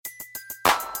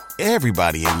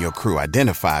Everybody in your crew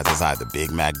identifies as either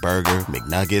Big Mac Burger,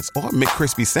 McNuggets, or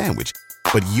McCrispy Sandwich.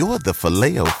 But you're the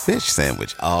Filet-O-Fish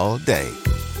Sandwich all day.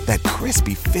 That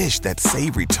crispy fish, that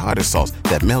savory tartar sauce,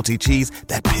 that melty cheese,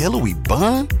 that pillowy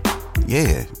bun.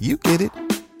 Yeah, you get it.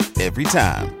 Every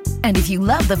time. And if you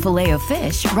love the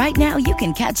Filet-O-Fish, right now you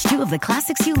can catch two of the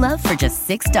classics you love for just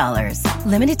 $6.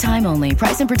 Limited time only.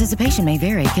 Price and participation may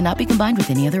vary. Cannot be combined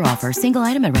with any other offer. Single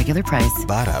item at regular price.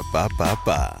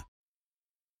 Ba-da-ba-ba-ba.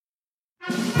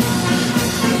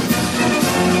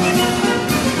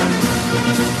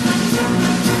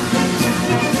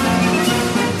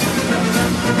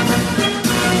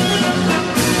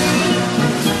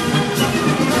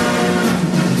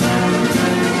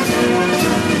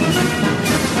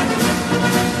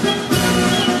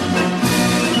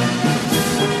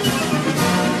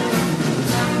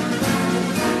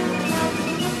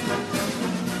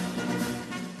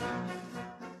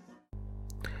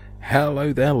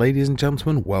 Hello there, ladies and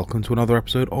gentlemen. Welcome to another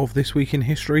episode of This Week in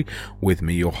History with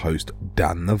me, your host,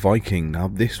 Dan the Viking. Now,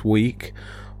 this week,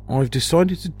 I've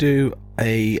decided to do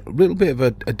a little bit of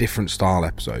a different style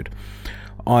episode.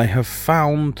 I have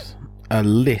found a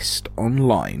list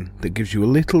online that gives you a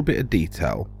little bit of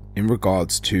detail in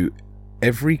regards to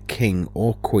every king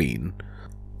or queen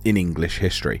in English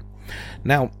history.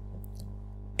 Now,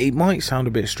 it might sound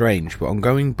a bit strange, but I'm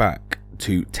going back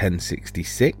to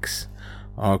 1066.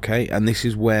 Okay, and this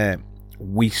is where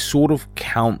we sort of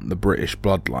count the British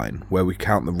bloodline, where we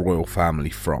count the royal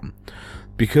family from.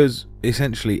 Because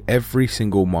essentially every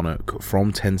single monarch from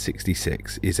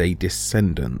 1066 is a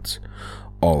descendant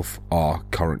of our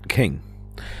current king.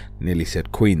 Nearly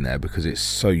said queen there because it's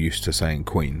so used to saying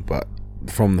queen, but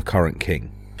from the current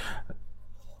king.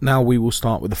 Now we will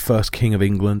start with the first king of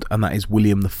England, and that is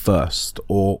William I,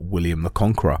 or William the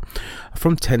Conqueror.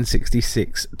 From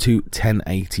 1066 to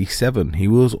 1087, he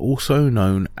was also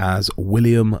known as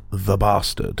William the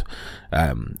Bastard.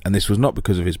 And this was not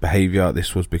because of his behaviour,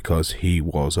 this was because he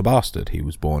was a bastard. He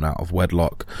was born out of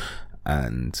wedlock,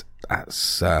 and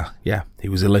that's, he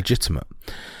was illegitimate.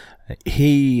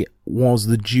 He was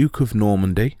the Duke of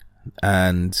Normandy,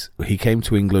 and he came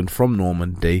to England from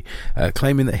Normandy,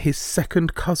 claiming that his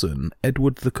second cousin,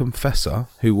 Edward the Confessor,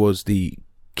 who was the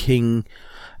king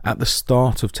at the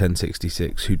start of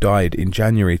 1066, who died in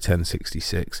January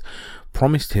 1066,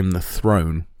 promised him the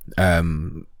throne.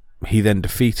 He then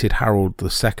defeated Harold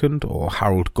II, or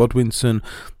Harold Godwinson,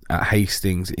 at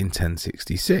Hastings in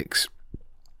 1066.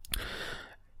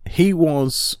 He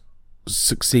was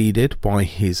succeeded by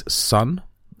his son,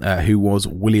 who was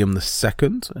William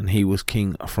II, and he was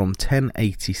king from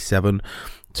 1087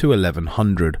 to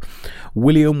 1100.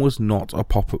 William was not a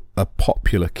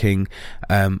popular king,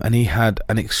 and he had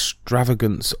an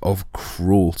extravagance of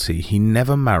cruelty. He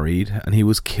never married, and he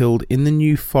was killed in the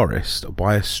New Forest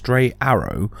by a stray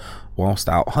arrow whilst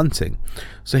out hunting.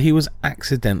 So he was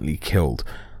accidentally killed,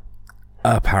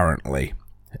 apparently.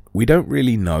 We don't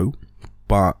really know,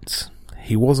 but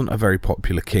he wasn't a very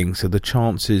popular king, so the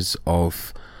chances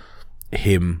of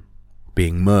him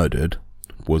being murdered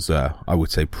was, I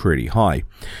would say, pretty high.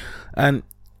 And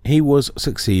he was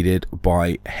succeeded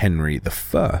by Henry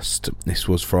I. This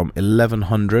was from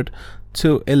 1100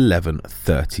 to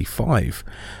 1135.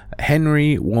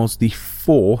 Henry was the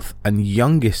fourth and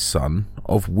youngest son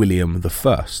of William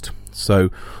I. So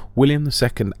William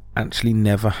II actually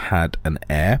never had an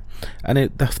heir, and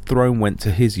the throne went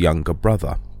to his younger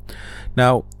brother.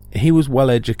 Now, he was well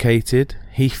educated.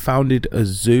 He founded a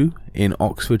zoo in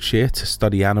Oxfordshire to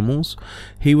study animals.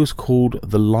 He was called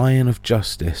the Lion of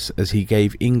Justice, as he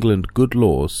gave England good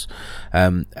laws.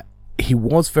 He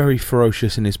was very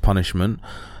ferocious in his punishment.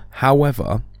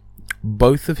 However,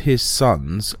 both of his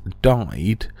sons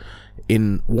died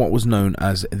in what was known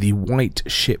as the White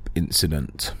Ship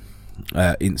Incident.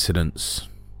 Incident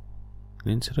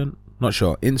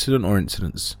or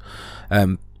incidents.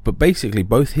 But basically,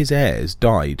 both his heirs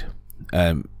died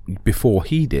before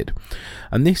he did.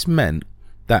 And this meant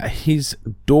that his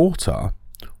daughter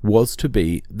was to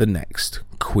be the next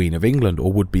Queen of England,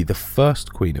 or would be the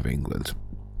first Queen of England.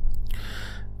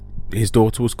 His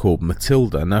daughter was called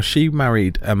Matilda. Now, she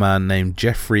married a man named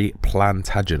Geoffrey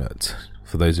Plantagenet.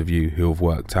 For those of you who have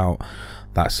worked out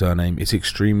that surname, it's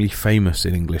extremely famous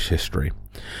in English history.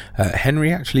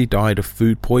 Henry actually died of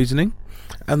food poisoning,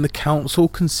 and the council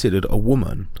considered a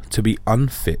woman to be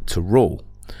unfit to rule.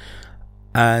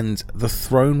 And the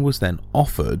throne was then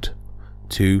offered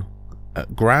to a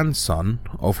grandson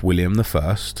of William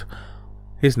I.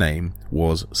 His name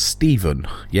was Stephen.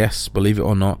 Yes, believe it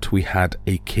or not, we had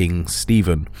a King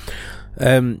Stephen.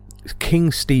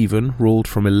 King Stephen ruled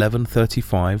from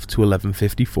 1135 to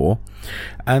 1154,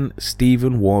 and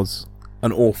Stephen was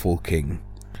an awful king.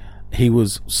 He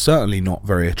was certainly not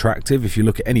very attractive. If you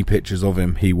look at any pictures of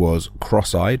him, he was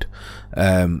cross-eyed,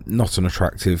 not an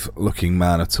attractive looking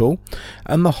man at all,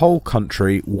 and the whole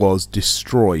country was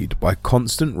destroyed by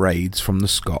constant raids from the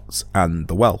Scots and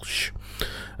the Welsh.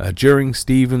 During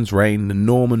Stephen's reign, the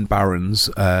Norman barons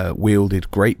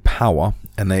wielded great power,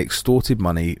 and they extorted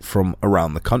money from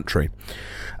around the country.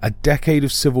 A decade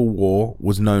of civil war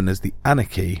was known as the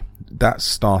Anarchy. That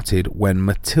started when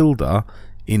Matilda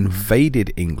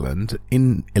invaded England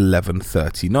in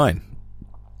 1139.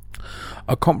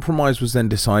 A compromise was then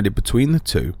decided between the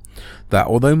two that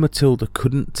although Matilda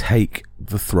couldn't take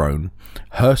the throne,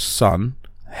 her son,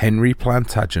 Henry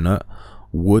Plantagenet,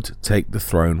 would take the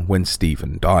throne when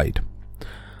Stephen died.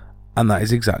 And that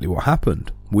is exactly what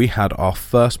happened. We had our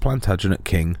first Plantagenet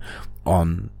king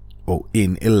in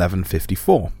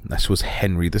 1154. This was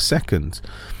Henry II.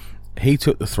 He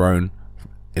took the throne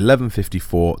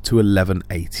 1154 to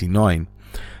 1189.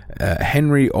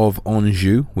 Henry of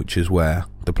Anjou, which is where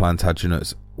the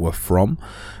Plantagenets were from,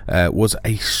 was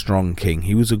a strong king.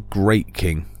 He was a great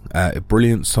king, a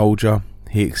brilliant soldier.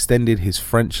 He extended his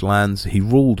French lands. He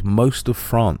ruled most of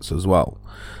France as well.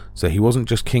 So he wasn't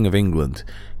just king of England,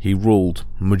 he ruled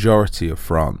majority of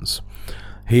France.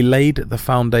 He laid the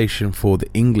foundation for the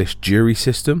English jury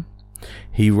system.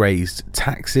 He raised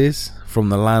taxes from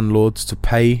the landlords to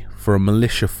pay for a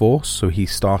militia force, so he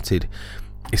started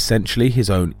essentially his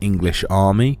own English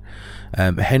army.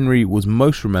 Henry was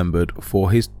most remembered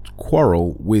for his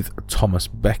quarrel with Thomas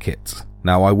Becket.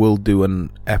 Now, I will do an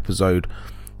episode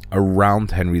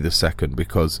around Henry II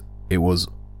because it was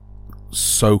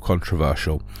so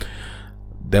controversial.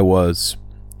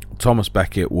 Thomas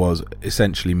Becket was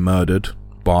essentially murdered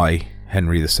by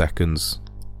Henry II's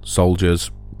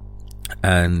soldiers,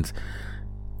 and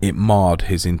it marred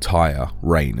his entire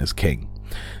reign as king.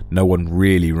 No one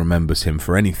really remembers him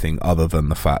for anything other than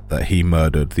the fact that he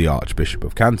murdered the Archbishop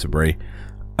of Canterbury,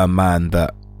 a man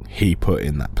that he put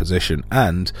in that position,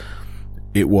 and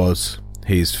it was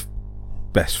his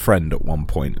best friend at one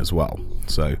point as well.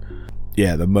 So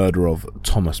yeah, the murder of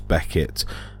Thomas Becket,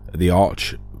 the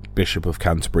Archbishop of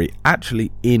Canterbury,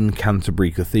 actually in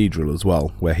Canterbury Cathedral as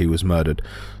well, where he was murdered,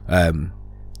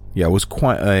 was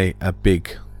quite a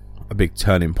big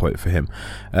turning point for him.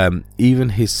 Even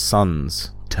his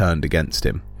sons turned against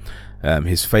him.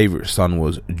 His favourite son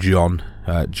was John.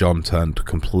 John turned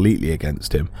completely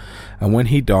against him, and when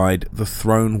he died, the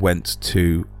throne went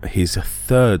to his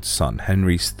third son,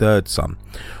 Henry's third son,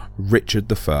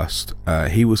 Richard I.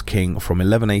 He was king from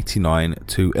 1189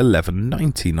 to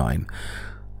 1199.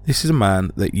 This is a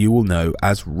man that you will know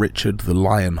as Richard the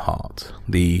Lionheart,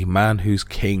 the man who's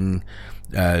king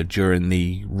during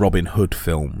the Robin Hood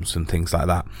films and things like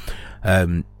that.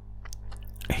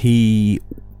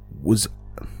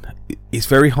 It's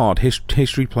very hard.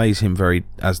 History plays him the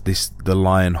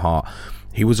Lionheart.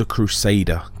 He was a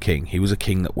Crusader king. He was a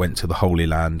king that went to the Holy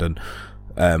Land, and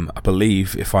I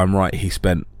believe, if I'm right, he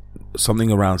spent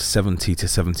something around 70 to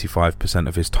 75%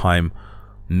 of his time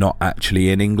not actually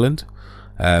in England.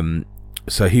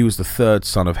 So he was the third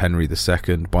son of Henry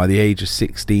II. By the age of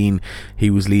 16, he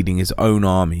was leading his own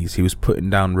armies. He was putting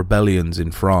down rebellions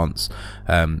in France.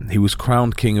 He was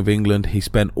crowned King of England. He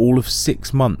spent all of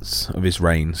 6 months of his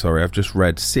reign. Sorry, I've just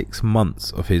read 6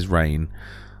 months of his reign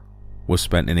was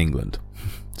spent in England.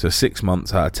 So 6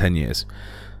 months out of 10 years.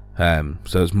 So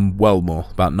it's well more,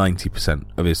 about 90%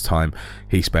 of his time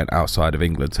he spent outside of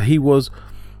England. So he wasn't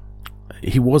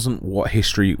what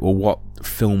history or what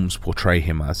films portray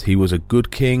him as. He was a good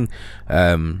king,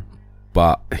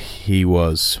 but he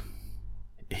wasn't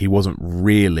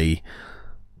really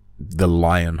the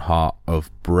Lionheart of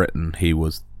Britain. He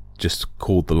was just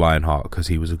called the Lionheart because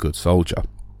he was a good soldier.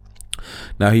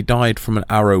 Now, he died from an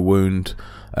arrow wound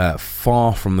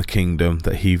far from the kingdom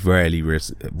that he rarely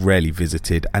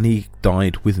visited, and he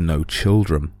died with no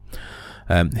children.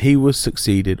 He was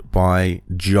succeeded by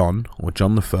John, or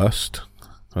John the First.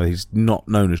 Well, he's not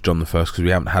known as John the First because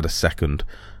we haven't had a second,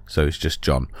 so it's just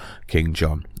John, King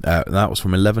John. That was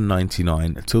from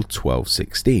 1199 until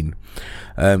 1216.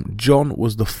 John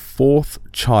was the fourth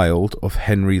child of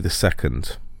Henry II.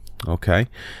 Okay,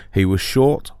 he was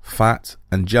short, fat,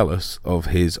 and jealous of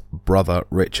his brother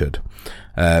Richard.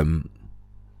 And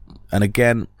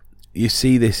again, you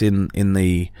see this in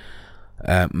the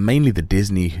mainly the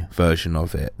Disney version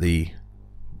of it, the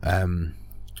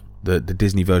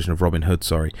Disney version of Robin Hood,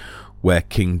 where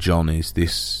King John is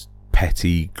this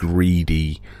petty,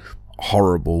 greedy,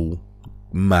 horrible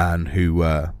man who,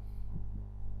 and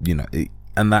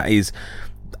that is,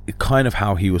 kind of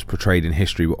how he was portrayed in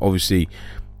history. But obviously,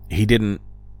 he didn't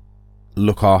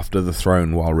look after the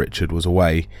throne while Richard was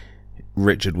away.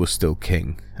 Richard was still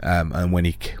king, and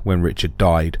when Richard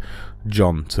died,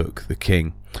 John took the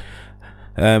king.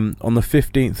 On the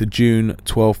 15th of June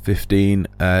 1215,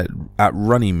 at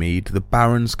Runnymede, the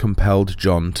barons compelled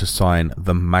John to sign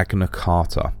the Magna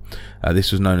Carta.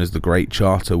 This was known as the Great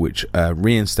Charter, which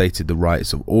reinstated the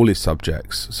rights of all his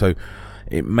subjects. So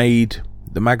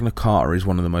the Magna Carta is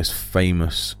one of the most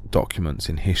famous documents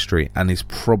in history and is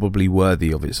probably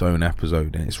worthy of its own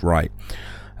episode in its right.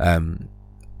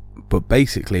 But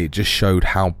basically it just showed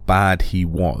how bad he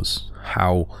was,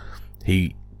 how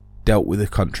he dealt with the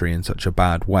country in such a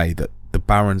bad way that the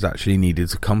barons actually needed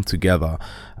to come together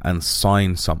and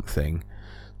sign something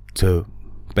to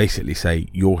basically say,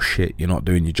 you're shit, you're not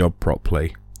doing your job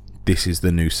properly, this is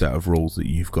the new set of rules that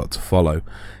you've got to follow.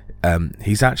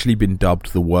 He's actually been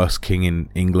dubbed the worst king in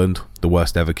England, the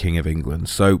worst ever king of England.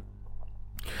 So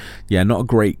yeah, not a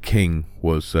great king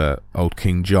was old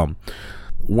King John.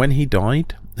 When he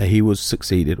died, he was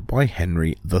succeeded by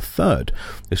Henry III.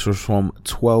 This was from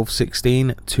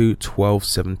 1216 to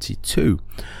 1272.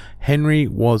 Henry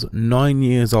was 9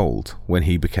 years old when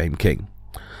he became king.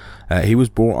 He was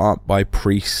brought up by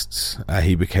priests.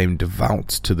 He became devout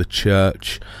to the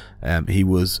church. He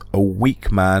was a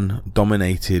weak man,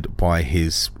 dominated by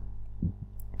his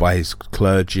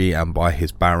clergy and by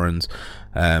his barons,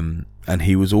 and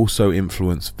he was also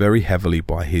influenced very heavily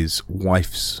by his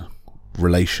wife's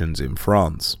relations in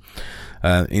France.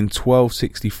 In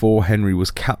 1264, Henry was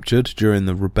captured during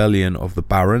the rebellion of the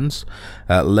barons,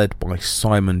 led by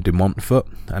Simon de Montfort.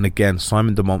 And again,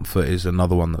 Simon de Montfort is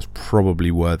another one that's probably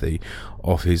worthy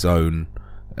of his own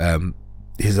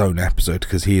episode,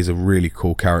 because he is a really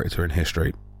cool character in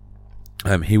history.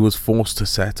 He was forced to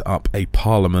set up a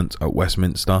parliament at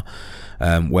Westminster,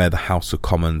 where the House of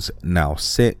Commons now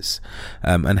sits,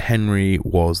 and Henry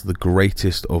was the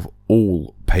greatest of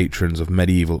all patrons of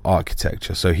medieval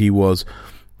architecture. So he was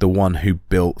the one who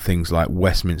built things like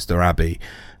Westminster Abbey.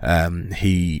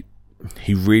 He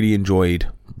really enjoyed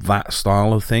that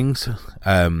style of things,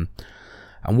 and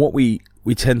what we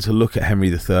tend to look at Henry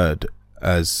III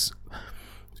as,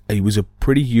 he was a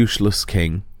pretty useless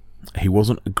king. He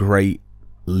wasn't a great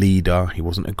leader, he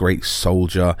wasn't a great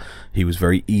soldier, he was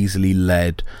very easily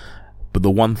led, but the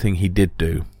one thing he did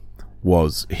do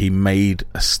was he made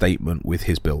a statement with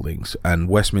his buildings. And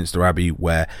Westminster Abbey,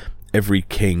 where every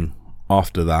king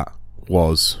after that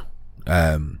was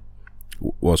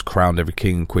crowned, every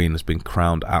king and queen has been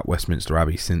crowned at Westminster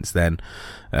Abbey since then.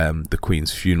 The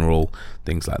Queen's funeral,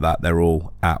 things like that, they're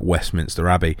all at Westminster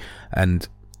Abbey, and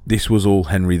this was all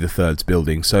Henry III's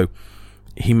building. So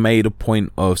he made a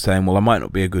point of saying, well, I might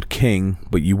not be a good king,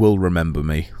 but you will remember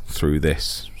me through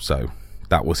this. So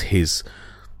that was his,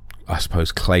 I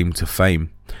suppose, claim to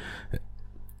fame.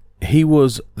 He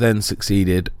was then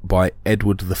succeeded by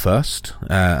Edward I,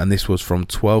 and this was from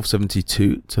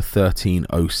 1272 to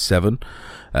 1307.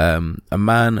 A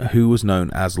man who was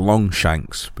known as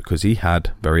Longshanks because he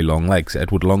had very long legs.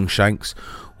 Edward Longshanks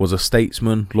was a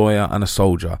statesman, lawyer and a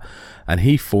soldier, and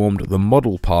he formed the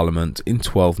Model Parliament in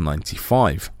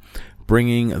 1295,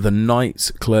 bringing the knights,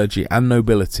 clergy and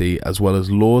nobility, as well as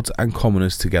lords and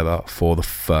commoners together for the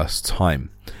first time.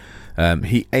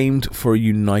 He aimed for a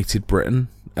united Britain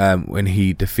when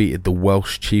he defeated the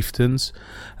Welsh chieftains,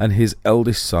 and his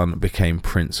eldest son became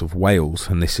Prince of Wales,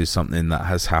 and this is something that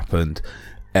has happened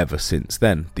ever since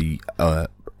then. The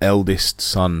eldest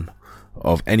son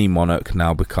of any monarch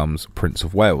now becomes Prince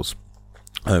of Wales.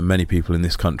 Many people in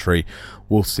this country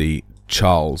will see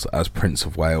Charles as Prince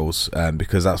of Wales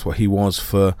because that's what he was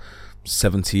for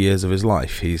 70 years of his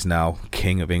life. He's now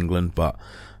King of England, but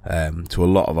to a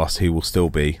lot of us he will still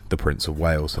be the Prince of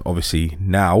Wales. Obviously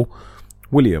now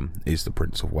William is the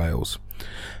Prince of Wales.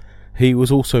 He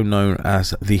was also known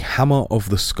as the Hammer of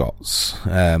the Scots.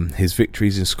 His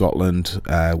victories in Scotland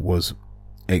was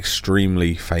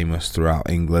extremely famous throughout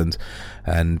England,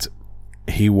 and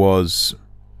he was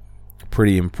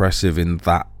pretty impressive in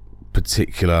that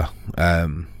particular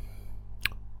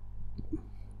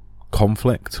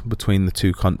conflict between the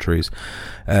two countries.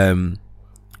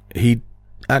 He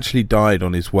actually died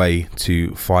on his way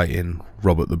to fighting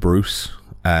Robert the Bruce,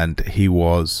 and he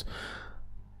was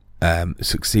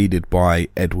succeeded by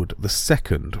Edward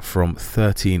II from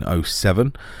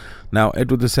 1307. Now,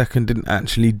 Edward II didn't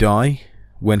actually die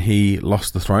when he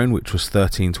lost the throne, which was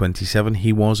 1327.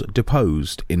 He was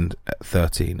deposed in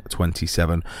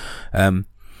 1327.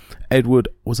 Edward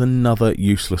was another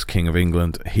useless king of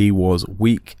England. He was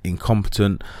weak,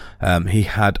 incompetent. He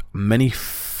had many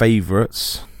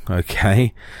favourites.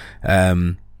 Okay,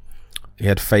 He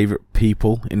had favourite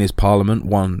people in his parliament.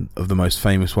 One of the most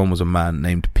famous one was a man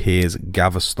named Piers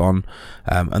Gaveston,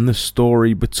 and the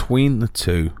story between the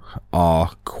two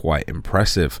are quite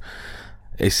impressive.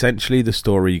 Essentially, the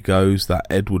story goes that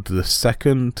Edward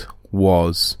II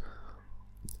was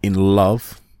in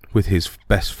love with his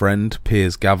best friend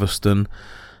Piers Gaveston,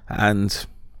 and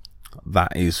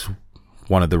that is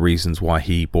one of the reasons why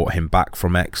he brought him back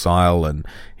from exile, and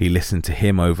he listened to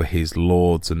him over his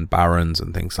lords and barons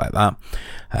and things like that.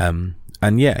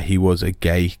 And yeah, he was a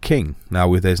gay king.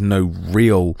 Now, there's no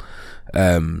real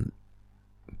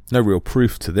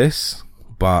proof to this,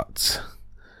 but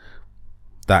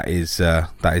that is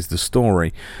the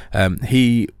story.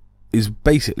 He is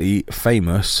basically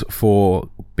famous for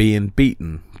being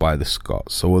beaten by the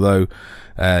Scots. So although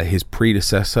his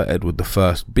predecessor Edward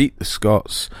I beat the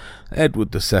Scots,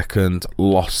 Edward II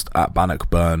lost at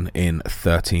Bannockburn in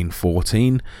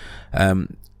 1314,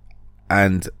 and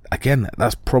again,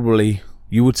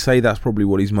 you would say that's probably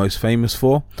what he's most famous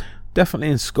for.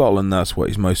 Definitely in Scotland, that's what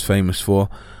he's most famous for.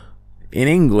 In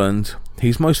England,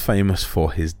 he's most famous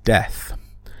for his death.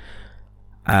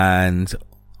 And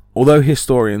although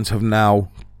historians have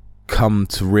now come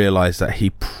to realise that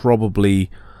he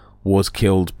probably was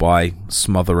killed by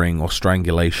smothering or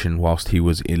strangulation whilst he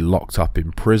was locked up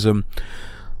in prison,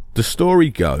 the story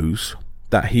goes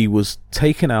that he was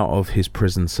taken out of his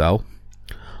prison cell,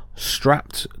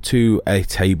 strapped to a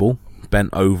table,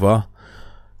 bent over,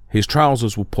 his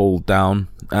trousers were pulled down,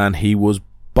 and he was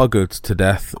buggered to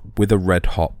death with a red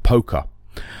hot poker.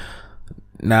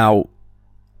 Now,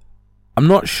 I'm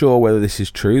not sure whether this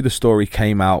is true. The story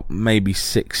came out maybe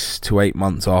 6 to 8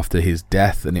 months after his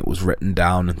death, and it was written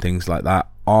down and things like that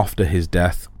after his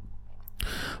death.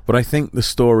 But I think the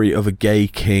story of a gay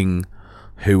king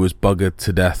who was buggered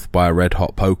to death by a red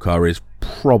hot poker is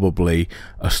probably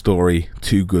a story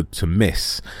too good to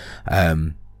miss.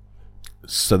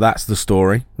 So that's the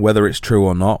story. Whether it's true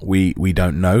or not, we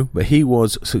don't know. But he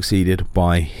was succeeded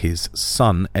by his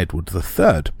son, Edward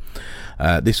III.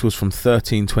 This was from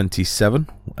 1327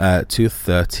 to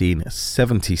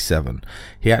 1377.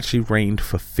 He actually reigned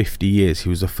for 50 years. He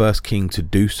was the first king to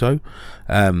do so.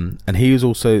 And he is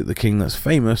also the king that's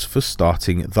famous for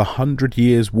starting the 100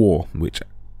 Years' War, which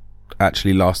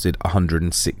actually lasted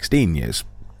 116 years.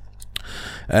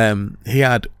 He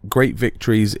had great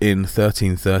victories in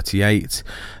 1338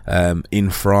 in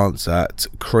France at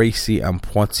Crécy and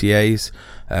Poitiers.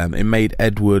 It made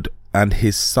Edward and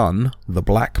his son, the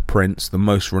Black Prince, the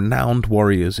most renowned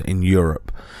warriors in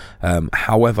Europe.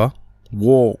 However,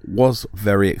 war was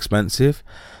very expensive,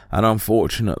 and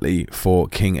unfortunately for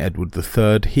King Edward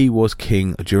III, he was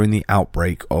king during the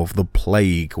outbreak of the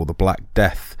Plague, or the Black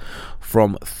Death,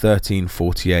 from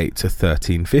 1348 to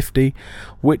 1350,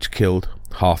 which killed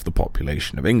half the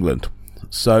population of England.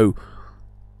 So,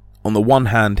 on the one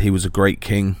hand, he was a great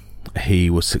king, he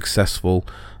was successful,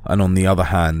 and on the other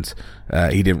hand,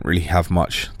 he didn't really have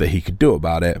much that he could do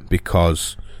about it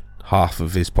because half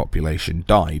of his population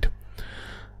died.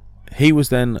 He was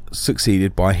then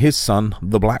succeeded by his son,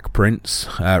 the Black Prince,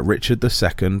 Richard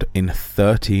II, in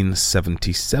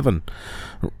 1377.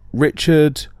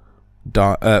 Richard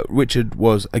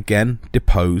was again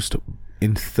deposed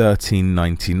in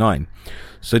 1399.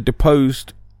 So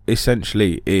deposed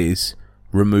essentially is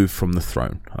removed from the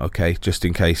throne, okay? Just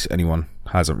in case anyone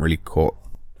hasn't really caught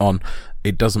on,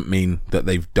 it doesn't mean that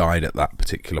they've died at that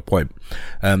particular point.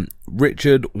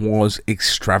 Richard was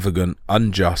extravagant,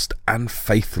 unjust, and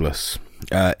faithless.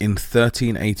 In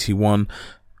 1381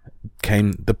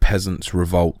 came the Peasants'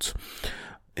 Revolt.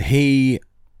 Richard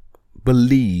II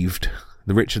believed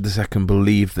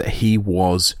that he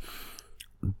was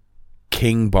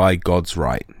king by God's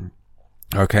right.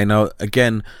 Okay, now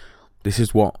again, this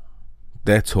is what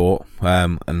they're taught,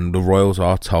 and the royals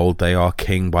are told they are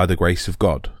king by the grace of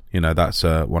God. You know, that's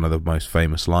one of the most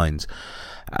famous lines.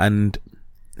 And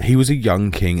he was a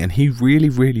young king, and he really,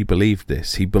 really believed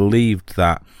this. He believed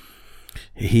that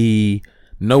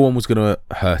no one was going to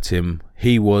hurt him.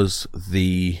 He was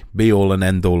the be-all and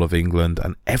end-all of England,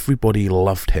 and everybody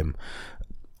loved him.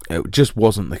 It just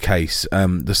wasn't the case.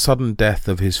 The sudden death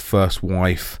of his first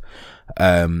wife,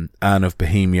 Anne of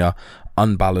Bohemia,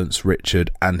 unbalanced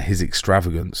Richard and his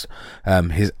extravagance.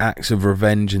 His acts of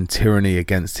revenge and tyranny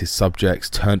against his subjects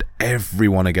turned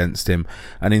everyone against him,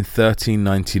 and in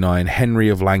 1399 Henry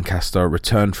of Lancaster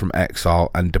returned from exile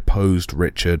and deposed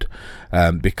Richard,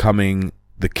 becoming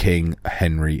the king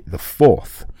Henry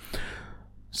IV.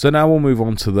 So now we'll move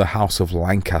on to the House of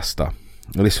Lancaster.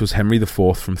 This was Henry IV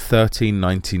from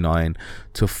 1399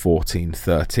 to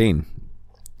 1413.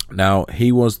 Now,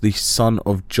 he was the son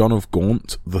of John of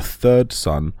Gaunt, the third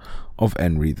son of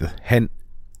Henry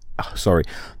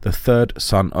the third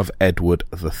son of Edward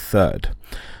III.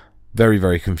 Very,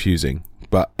 very confusing.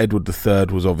 But Edward III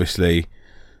was obviously,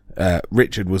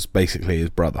 Richard was basically his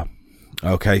brother.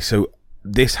 Okay, so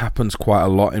this happens quite a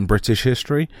lot in British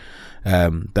history,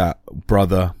 that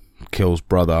brother kills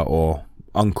brother, or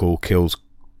uncle kills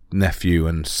nephew,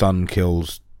 and son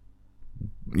kills,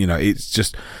 it's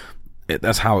just,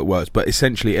 that's how it works. But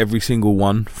essentially every single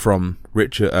one from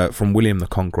William the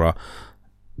Conqueror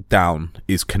down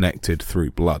is connected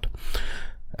through blood.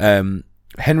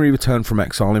 Henry returned from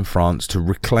exile in France to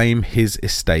reclaim his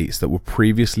estates that were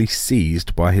previously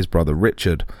seized by his brother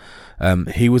Richard.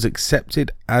 He was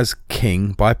accepted as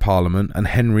king by Parliament, and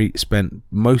Henry spent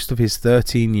most of his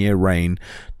 13-year reign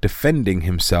defending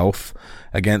himself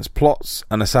against plots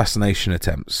and assassination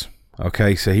attempts.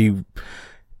 Okay, so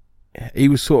he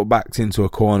was sort of backed into a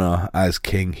corner as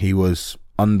king. He was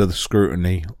under the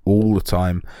scrutiny all the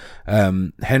time.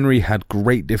 Henry had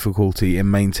great difficulty in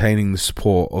maintaining the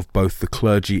support of both the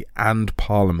clergy and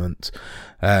Parliament,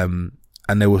 and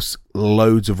there was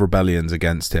loads of rebellions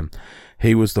against him.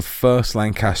 He was the first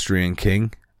Lancastrian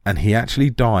king, and he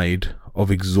actually died of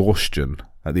exhaustion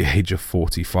at the age of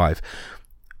 45.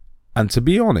 And to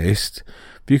be honest,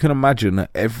 if you can imagine at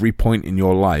every point in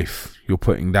your life you're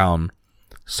putting down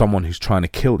someone who's trying to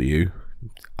kill you,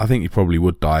 I think you probably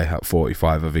would die at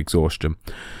 45 of exhaustion.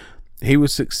 He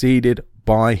was succeeded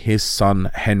by his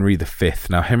son Henry V.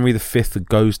 Now, Henry V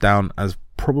goes down as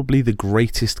probably the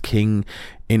greatest king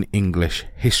in English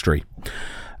history,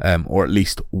 or at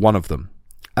least one of them.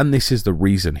 And this is the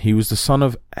reason. He was the son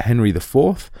of Henry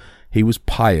IV. He was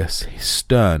pious,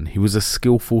 stern. He was a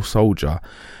skillful soldier.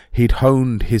 He'd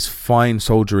honed his fine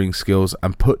soldiering skills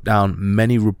and put down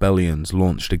many rebellions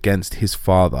launched against his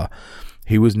father.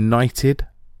 He was knighted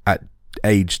at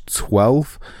age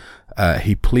 12.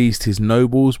 He pleased his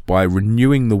nobles by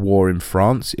renewing the war in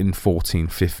France in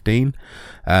 1415.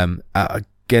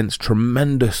 Against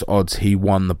tremendous odds, he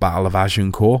won the Battle of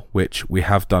Agincourt, which we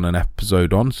have done an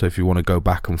episode on, so if you want to go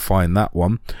back and find that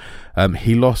one.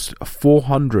 He lost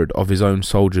 400 of his own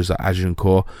soldiers at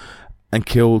Agincourt and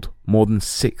killed more than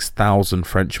 6,000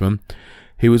 Frenchmen.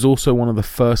 He was also one of the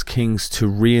first kings to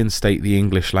reinstate the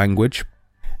English language.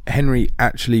 Henry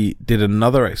actually did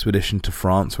another expedition to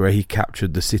France where he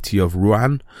captured the city of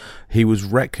Rouen. He was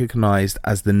recognised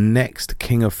as the next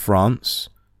king of France.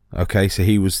 Okay, so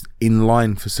he was in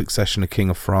line for succession of king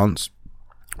of France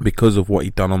because of what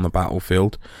he'd done on the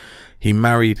battlefield. He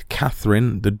married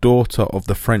Catherine, the daughter of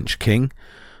the French king.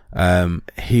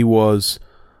 He was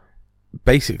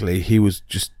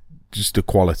just a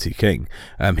quality king.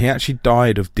 He actually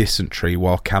died of dysentery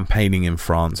while campaigning in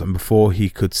France, and before he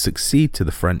could succeed to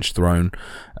the French throne,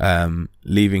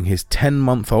 leaving his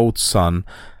 10-month-old son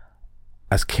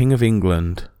as King of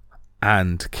England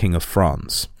and King of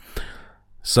France.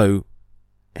 So,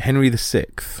 Henry VI,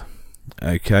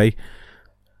 okay,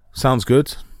 sounds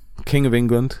good. King of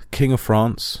England, King of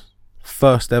France,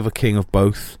 first ever king of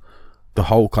both, the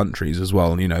whole countries as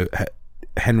well.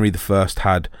 Henry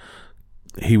I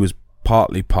he was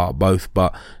partly part both,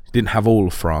 but he didn't have all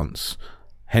of France.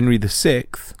 Henry VI,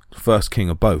 first king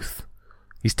of both.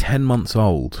 He's 10 months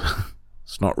old.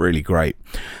 It's not really great.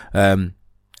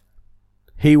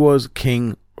 He was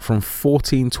king from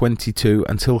 1422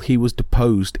 until he was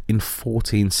deposed in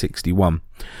 1461.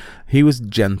 He was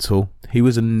gentle. He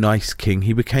was a nice king.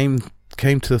 He came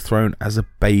to the throne as a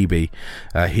baby.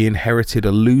 He inherited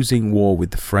a losing war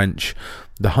with the French.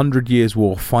 The 100 Years'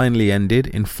 War finally ended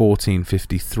in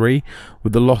 1453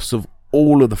 with the loss of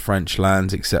all of the French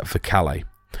lands except for Calais.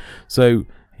 So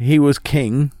he was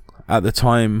king at the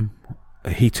time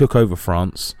he took over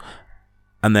France,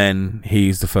 and then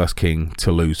he's the first king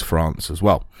to lose France as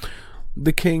well.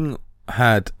 The king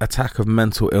had attack of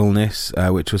mental illness,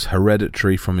 which was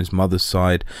hereditary from his mother's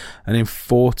side, and in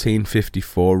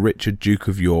 1454 Richard, Duke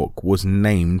of York, was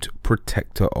named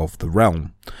Protector of the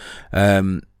Realm.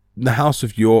 The House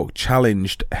of York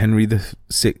challenged Henry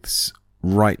VI's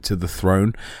right to the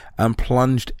throne and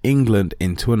plunged England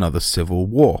into another civil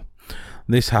war.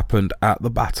 This happened at the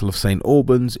Battle of St.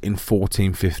 Albans in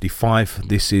 1455.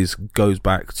 This goes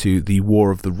back to the War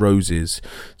of the Roses.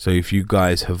 So if you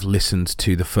guys have listened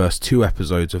to the first 2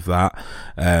 episodes of that,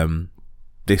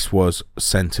 this was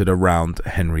centered around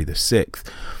Henry VI.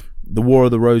 The War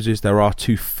of the Roses, there are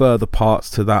 2 further parts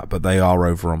to that, but they are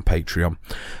over on Patreon.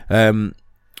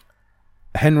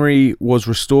 Henry was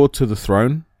restored to the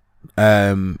throne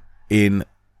in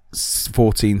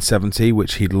 1470,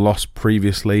 which he'd lost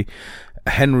previously.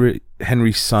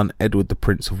 Henry's son Edward, the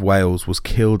Prince of Wales, was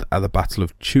killed at the Battle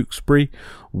of Tewkesbury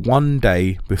one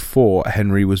day before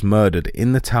Henry was murdered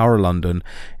in the Tower of London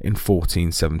in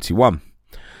 1471.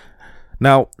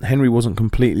 Now, Henry wasn't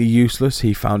completely useless.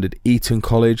 He founded Eton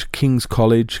College, King's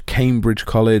College, Cambridge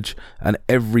College, and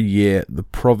every year the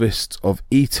provosts of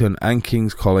Eton and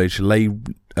King's College lay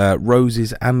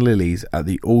roses and lilies at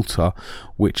the altar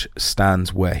which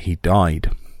stands where he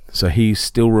died. So he's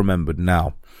still remembered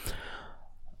now.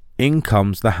 In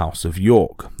comes the House of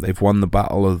York. They've won the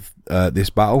battle of this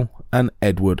battle, and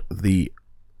Edward the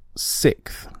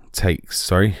Sixth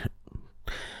Edward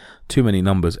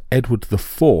the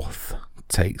Fourth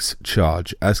takes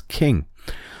charge as king.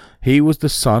 He was the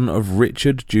son of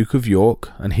Richard, Duke of York,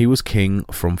 and he was king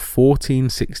from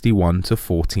 1461 to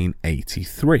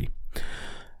 1483.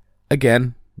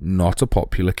 Again, not a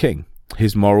popular king.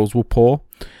 His morals were poor.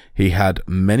 He had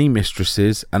many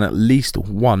mistresses and at least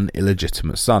one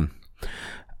illegitimate son.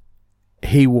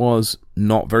 He was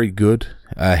not very good.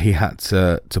 He had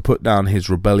to put down his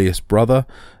rebellious brother,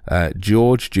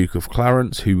 George, Duke of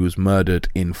Clarence, who was murdered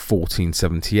in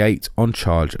 1478 on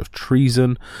charge of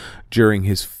treason. During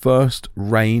his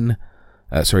reign,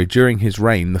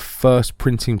 the first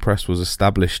printing press was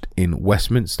established in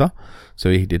Westminster,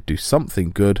 so he did do something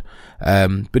good.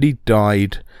 But he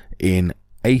died in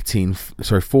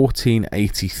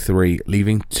 1483,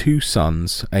 leaving two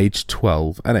sons, aged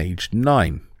 12 and aged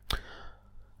 9.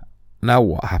 Now,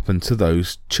 what happened to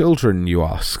those children, you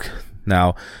ask?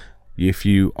 Now, if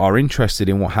you are interested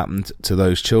in what happened to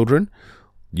those children,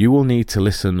 you will need to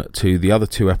listen to the other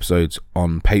 2 episodes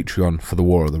on Patreon for the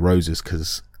War of the Roses,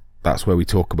 because that's where we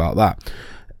talk about that.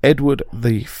 Edward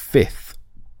the Fifth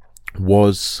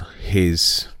was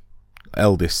his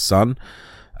eldest son,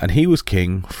 and he was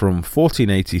king from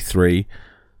 1483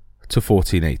 to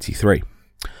 1483.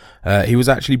 He was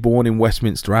actually born in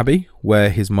Westminster Abbey, where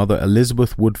his mother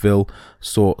Elizabeth Woodville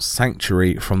sought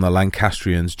sanctuary from the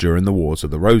Lancastrians during the Wars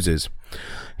of the Roses.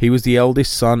 He was the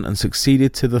eldest son and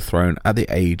succeeded to the throne at the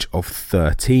age of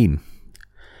 13.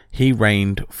 He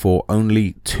reigned for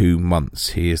only 2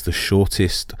 months. He is the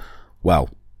shortest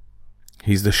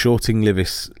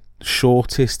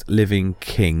living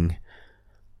king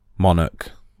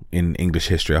monarch in English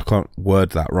history. I can't word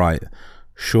that right.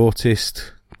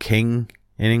 Shortest king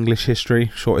in English history,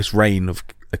 shortest reign of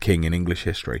a king in English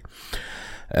history.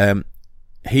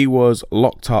 He was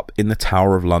locked up in the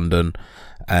Tower of London,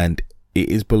 and it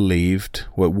was believed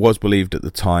at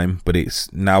the time, but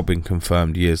it's now been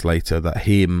confirmed years later, that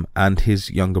him and his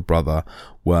younger brother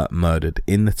were murdered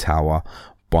in the Tower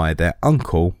by their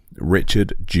uncle,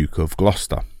 Richard, Duke of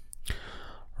Gloucester.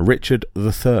 Richard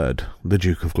III, the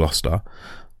Duke of Gloucester,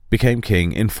 became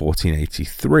king in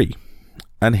 1483,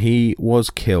 and he was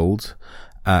killed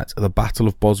at the Battle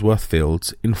of Bosworth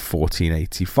Fields in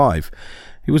 1485.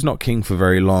 He was not king for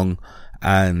very long,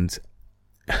 and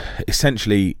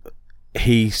essentially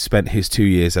he spent his 2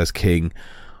 years as king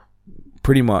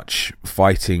pretty much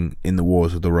fighting in the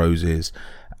Wars of the Roses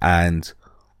and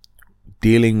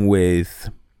dealing with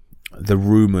the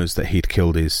rumours that he'd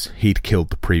killed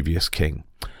the previous king.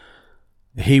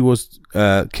 He was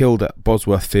killed at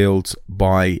Bosworth Fields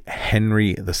by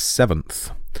Henry VII.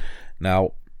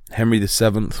 Now, Henry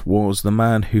VII was the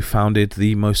man who founded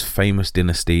the most famous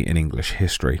dynasty in English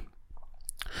history.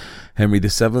 Henry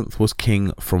VII was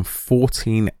king from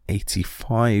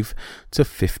 1485 to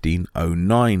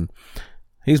 1509.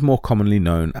 He's more commonly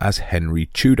known as Henry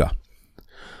Tudor.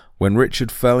 When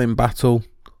Richard fell in battle,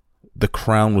 the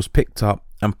crown was picked up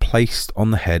and placed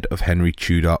on the head of Henry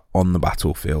Tudor on the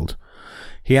battlefield.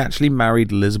 He actually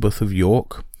married Elizabeth of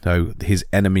York, so his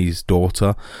enemy's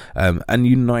daughter, and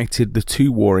united the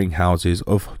 2 warring houses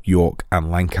of York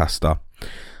and Lancaster.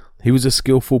 He was a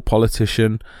skillful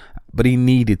politician, but he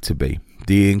needed to be.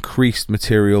 The increased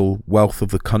material wealth of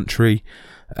the country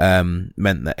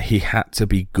meant that he had to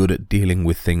be good at dealing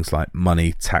with things like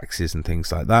money, taxes and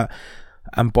things like that.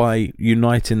 And by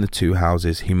uniting the 2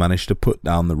 houses, he managed to put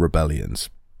down the rebellions.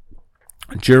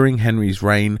 During Henry's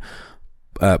reign,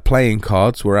 playing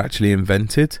cards were actually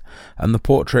invented, and the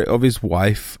portrait of his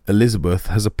wife Elizabeth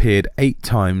has appeared 8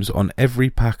 times on every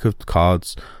pack of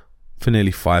cards for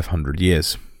nearly 500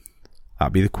 years.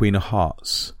 That'd be the Queen of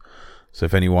Hearts. So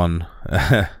if anyone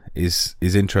is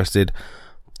interested,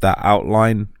 that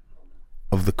outline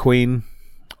of the Queen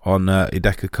on a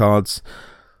deck of cards,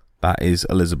 that is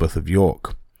Elizabeth of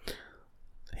York.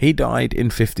 He died in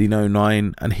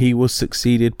 1509, and he was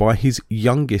succeeded by his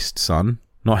youngest son,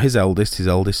 not his eldest. His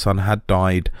eldest son had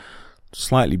died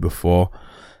slightly before,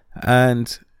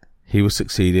 and he was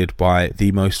succeeded by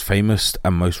the most famous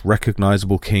and most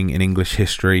recognisable king in English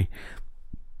history,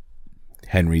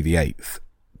 Henry VIII.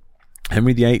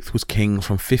 Henry VIII was king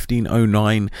from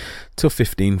 1509 to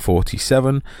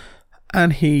 1547,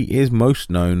 and he is most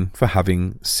known for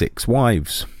having 6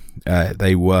 wives.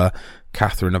 They were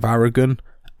Catherine of Aragon,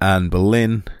 Anne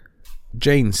Boleyn,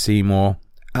 Jane Seymour,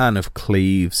 Anne of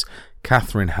Cleves,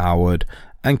 Catherine Howard,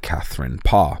 and Catherine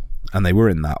Parr, and they were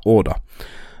in that order.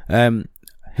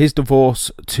 His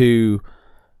divorce to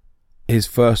his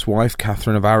first wife,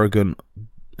 Catherine of Aragon,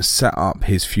 set up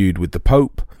his feud with the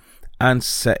Pope and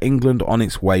set England on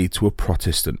its way to a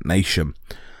Protestant nation.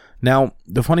 Now,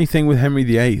 the funny thing with Henry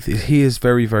VIII is he is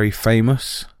very, very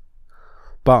famous,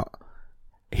 but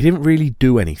he didn't really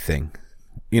do anything,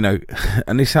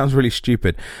 and this sounds really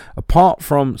stupid. Apart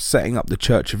from setting up the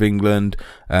Church of England,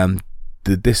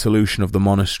 the dissolution of the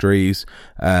monasteries,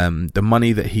 the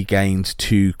money that he gained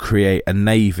to create a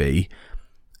navy,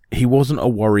 he wasn't a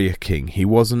warrior king. He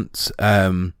wasn't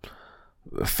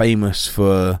famous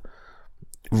for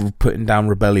putting down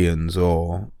rebellions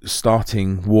or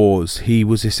starting wars. He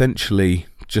was essentially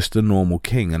just a normal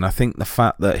king, and I think the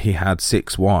fact that he had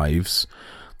 6 wives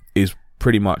is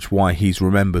pretty much why he's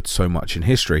remembered so much in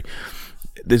history.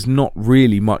 There's not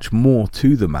really much more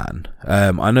to the man.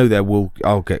 I know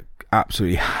I'll get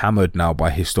absolutely hammered now by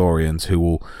historians who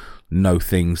will know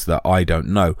things that I don't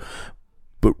know,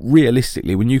 but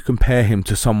realistically, when you compare him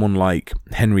to someone like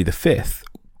Henry V,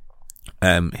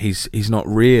 he's not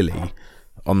really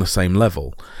on the same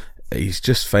level. He's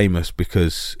just famous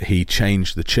because he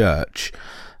changed the church,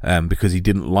 because he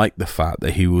didn't like the fact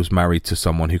that he was married to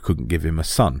someone who couldn't give him a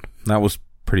son. That was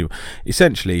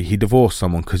essentially, he divorced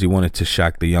someone because he wanted to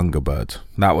shag the younger bird.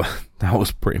 That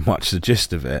was pretty much the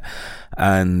gist of it,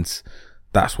 and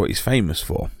that's what he's famous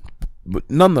for. But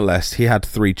nonetheless, he had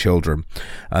 3 children,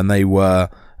 and they were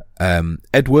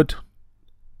Edward,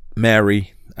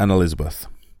 Mary, and Elizabeth,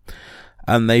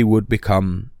 and they would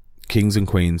become kings and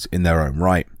queens in their own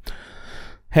right.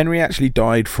 Henry actually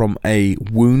died from a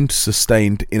wound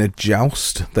sustained in a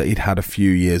joust that he'd had a few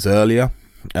years earlier.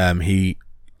 He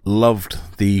loved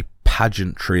the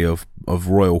pageantry of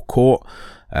royal court.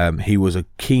 He was a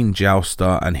keen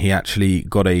jouster, and he actually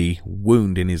got a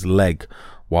wound in his leg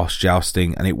whilst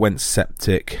jousting, and it went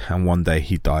septic, and one day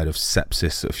he died of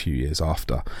sepsis a few years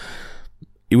after.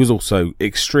 He was also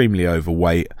extremely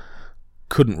overweight,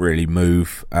 couldn't really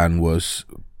move, and was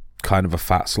kind of a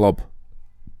fat slob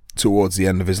towards the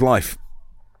end of his life.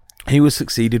 He was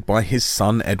succeeded by his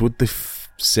son Edward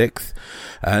VI,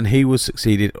 and he was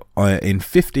succeeded in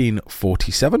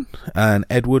 1547, and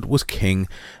Edward was king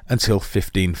until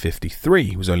 1553.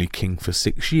 He was only king for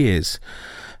 6 years.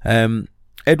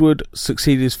 Edward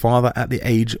succeeded his father at the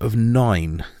age of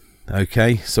 9.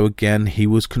 Okay, so again, he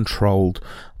was controlled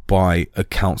by a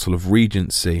council of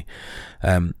regency.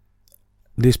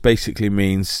 This basically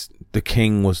means the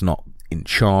king was not in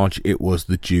charge. It was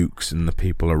the dukes and the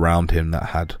people around him that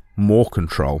had more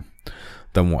control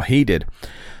than what he did.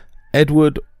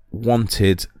 Edward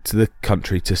wanted the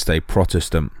country to stay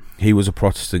Protestant. He was a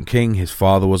Protestant king, his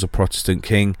father was a Protestant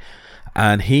king,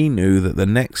 and he knew that the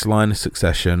next line of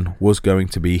succession was going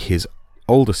to be his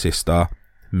older sister,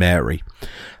 Mary.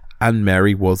 And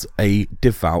Mary was a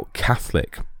devout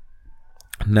Catholic.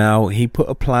 Now, he put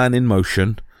a plan in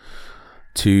motion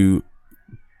to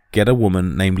get a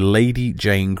woman named Lady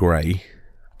Jane Grey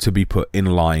to be put in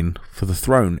line for the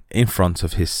throne in front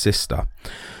of his sister.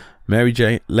 Lady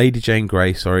Jane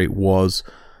Grey, was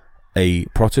a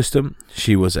Protestant.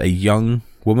 She was a young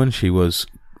woman. She was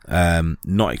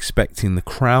not expecting the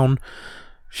crown.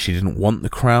 She didn't want the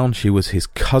crown. She was his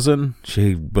cousin.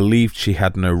 She believed she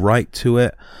had no right to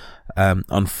it.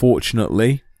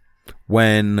 Unfortunately,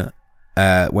 when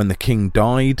the king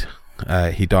died,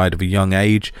 he died of a young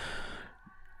age.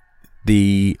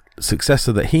 The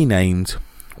successor that he named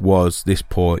was this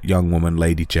poor young woman,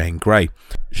 Lady Jane Grey.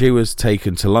 She was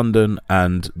taken to London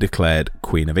and declared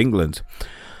Queen of England.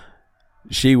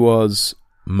 She was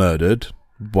murdered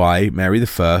by Mary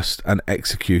I and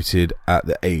executed at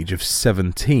the age of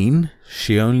 17.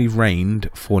 She only reigned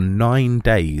for 9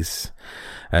 days.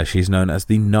 She's known as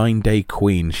the 9-day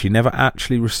Queen. She never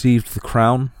actually received the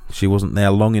crown. She wasn't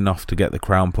there long enough to get the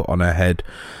crown put on her head.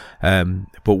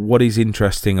 But what is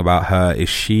interesting about her is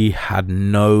she had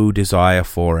no desire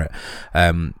for it.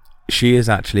 She is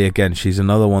actually, again, she's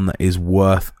another one that is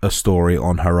worth a story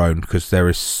on her own, because there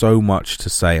is so much to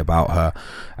say about her,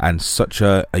 and such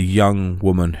a young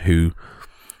woman who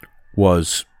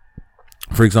was,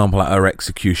 for example, at her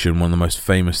execution, one of the most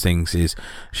famous things is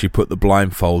she put the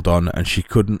blindfold on and she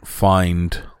couldn't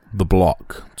find the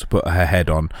block to put her head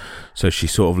on, so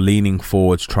she's sort of leaning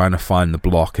forwards trying to find the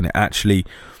block, and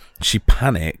she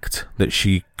panicked that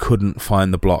she couldn't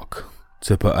find the block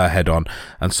to put her head on,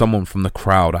 and someone from the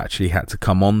crowd actually had to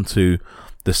come onto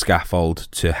the scaffold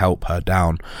to help her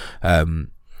down.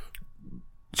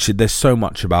 There's so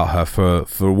much about her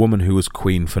for a woman who was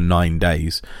queen for 9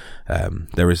 days.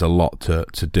 There is a lot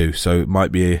to do, so it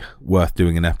might be worth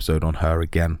doing an episode on her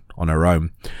again on her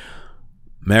own.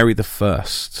 Mary the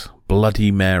First,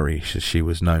 Bloody Mary, as she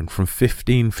was known, from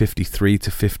 1553 to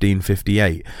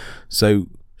 1558. So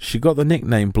she got the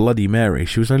nickname Bloody Mary.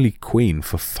 She was only queen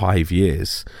for 5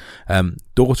 years.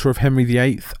 Daughter of Henry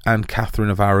VIII and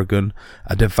Catherine of Aragon,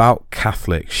 a devout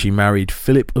Catholic. She married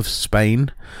Philip of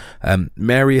Spain.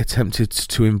 Mary attempted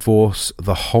to enforce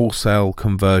the wholesale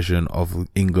conversion of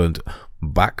England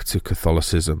back to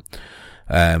Catholicism.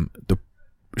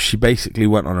 She basically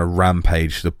went on a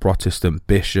rampage. The Protestant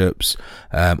bishops,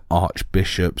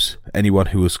 archbishops, anyone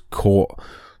who was caught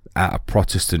at a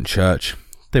Protestant church,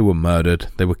 they were murdered,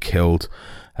 they were killed.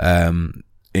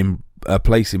 In a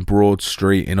place in Broad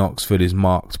Street in Oxford is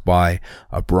marked by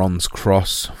a bronze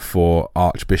cross for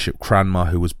Archbishop Cranmer,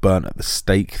 who was burnt at the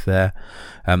stake there.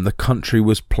 The country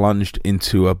was plunged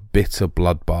into a bitter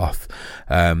bloodbath,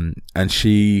 and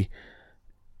she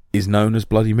is known as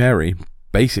Bloody Mary,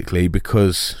 basically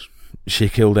because she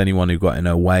killed anyone who got in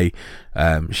her way.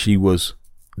 She was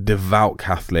devout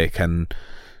Catholic, and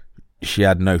she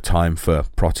had no time for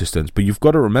Protestants. But you've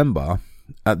got to remember,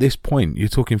 at this point, you're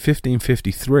talking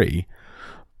 1553,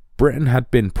 Britain had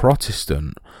been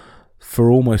Protestant for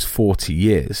almost 40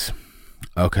 years.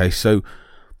 Okay, so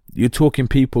you're talking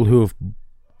people who have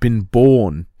been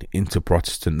born into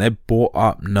Protestant. They're brought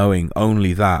up knowing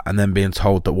only that, and then being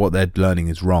told that what they're learning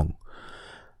is wrong.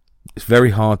 It's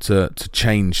very hard to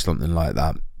change something like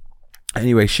that.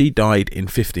 Anyway, she died in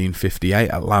 1558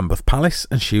 at Lambeth Palace,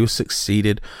 and she was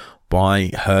succeeded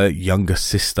by her younger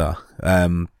sister,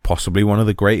 possibly one of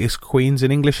the greatest queens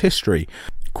in English history,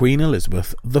 Queen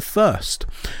Elizabeth I.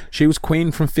 She was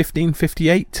queen from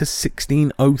 1558 to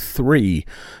 1603.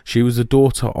 She was the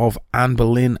daughter of Anne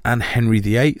Boleyn and Henry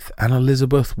VIII, and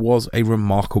Elizabeth was a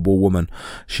remarkable woman.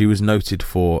 She was noted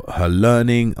for her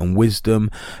learning and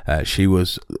wisdom. She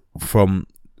was, from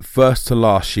first to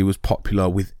last, she was popular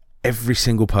with every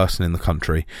single person in the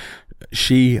country.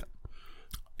 She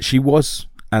was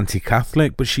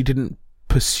anti-Catholic, but she didn't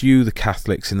pursue the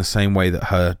Catholics in the same way that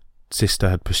her sister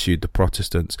had pursued the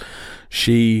Protestants.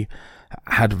 She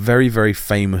had very, very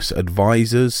famous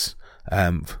advisors,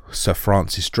 Sir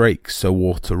Francis Drake, Sir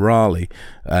Walter Raleigh,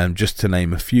 just to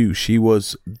name a few. She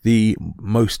was the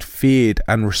most feared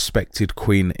and respected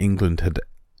queen England had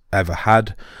ever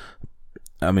had.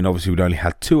 I mean, obviously we'd only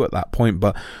had two at that point,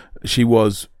 but she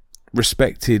was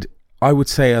respected, I would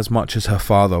say, as much as her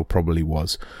father probably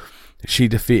was. She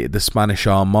defeated the Spanish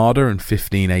Armada in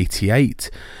 1588.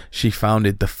 She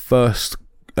founded the first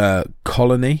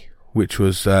colony, which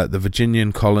was the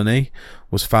Virginian colony,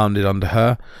 was founded under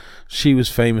her. She was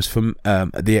famous for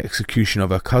the execution of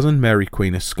her cousin, Mary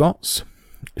Queen of Scots.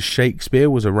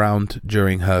 Shakespeare was around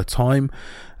during her time.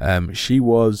 She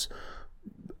was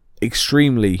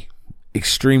extremely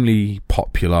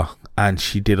popular, and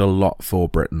she did a lot for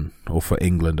Britain, or for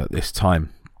England at this time.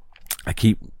 I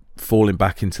keep falling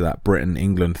back into that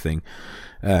Britain-England thing.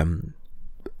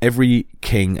 Every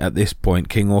king at this point,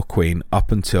 king or queen,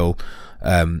 up until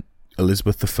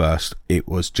Elizabeth I, it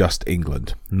was just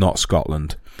England, not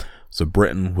Scotland. So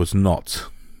Britain was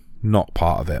not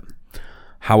part of it.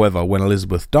 However, when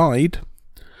Elizabeth died,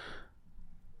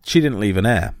 she didn't leave an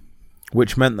heir,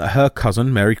 which meant that her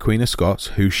cousin, Mary Queen of Scots,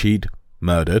 who she'd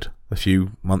murdered a few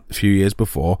years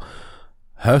before,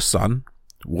 her son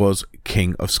was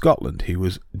King of Scotland. He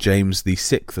was James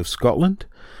VI of Scotland,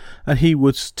 and he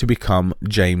was to become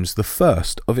James I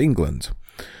of England.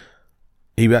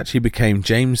 He actually became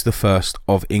James I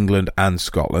of England and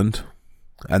Scotland,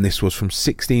 and this was from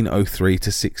 1603 to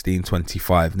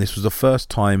 1625, and this was the first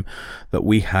time that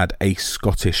we had a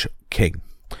Scottish king.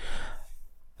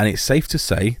 And it's safe to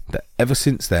say that ever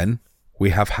since then,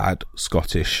 we have had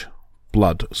Scottish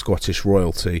blood, Scottish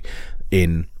royalty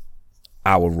in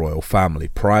our royal family.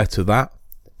 Prior to that,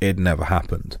 it never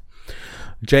happened.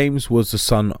 James was the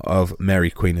son of Mary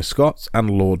Queen of Scots and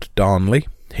Lord Darnley.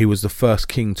 He was the first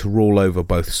king to rule over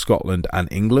both Scotland and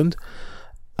England,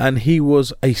 and he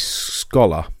was a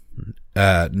scholar,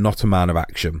 not a man of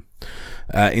action.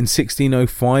 In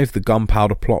 1605, the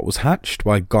Gunpowder Plot was hatched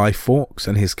by Guy Fawkes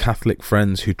and his Catholic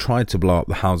friends, who tried to blow up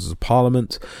the Houses of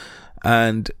Parliament,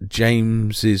 and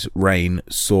James's reign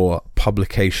saw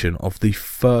publication of the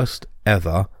first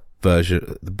ever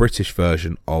version, the British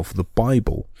version of the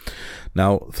Bible.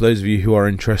 Now, for those of you who are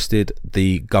interested,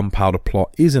 the Gunpowder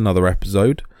Plot is another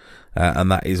episode,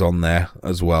 and that is on there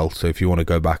as well, so if you want to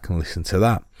go back and listen to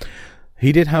that.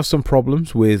 He did have some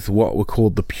problems with what were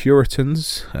called the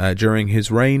Puritans during his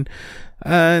reign,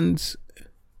 and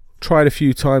tried a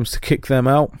few times to kick them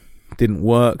out, didn't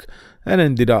work, and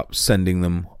ended up sending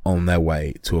them on their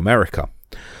way to America.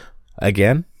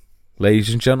 Again,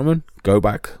 ladies and gentlemen, go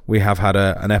back. We have had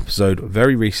an episode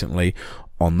very recently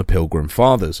on the Pilgrim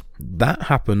Fathers. That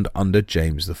happened under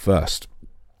James I.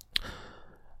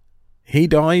 He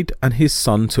died and his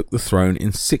son took the throne in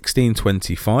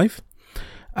 1625,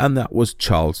 and that was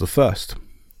Charles I.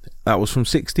 That was from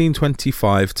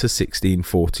 1625 to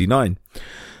 1649.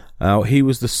 Now, he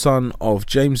was the son of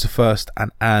James I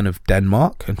and Anne of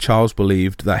Denmark, and Charles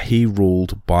believed that he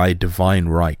ruled by divine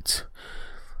right.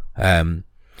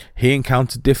 He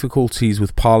encountered difficulties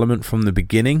with Parliament from the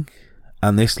beginning,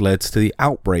 and this led to the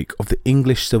outbreak of the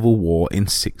English Civil War in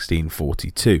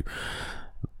 1642.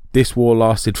 This war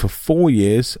lasted for 4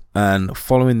 years, and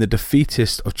following the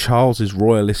defeatist of Charles's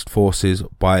royalist forces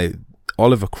by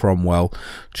Oliver Cromwell,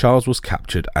 Charles was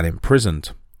captured and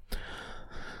imprisoned.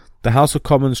 The House of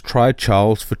Commons tried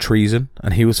Charles for treason,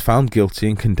 and he was found guilty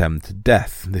and condemned to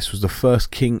death. This was the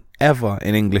first king ever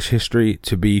in English history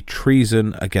to be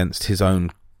treason against his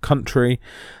own country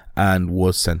and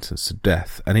was sentenced to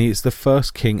death. And he is the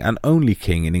first king and only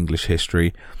king in English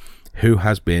history who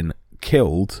has been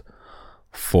killed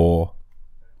for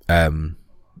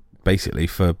basically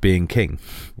for being king.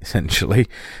 Essentially,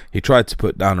 he tried to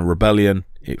put down a rebellion,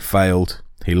 it failed,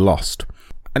 he lost,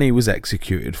 and he was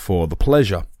executed for the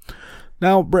pleasure.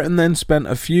 Now, Britain then spent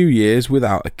a few years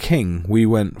without a king. We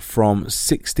went from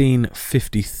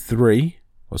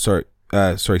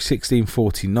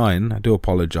 1649, I do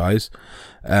apologise,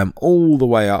 all the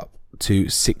way up to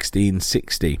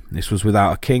 1660. This was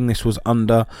without a king. This was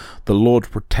under the Lord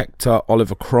Protector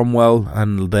Oliver Cromwell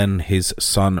and then his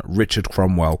son Richard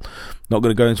Cromwell. Not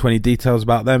going to go into any details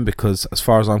about them because as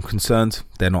far as I'm concerned,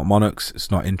 they're not monarchs. It's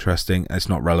not interesting. It's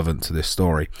not relevant to this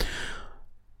story.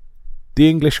 The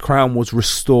English crown was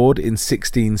restored in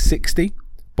 1660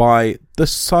 by the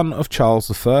son of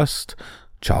Charles I,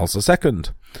 Charles II.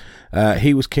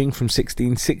 He was king from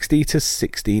 1660 to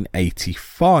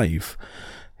 1685.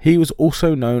 He was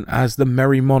also known as the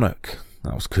Merry Monarch.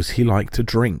 That was because he liked to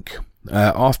drink.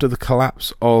 After the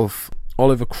collapse of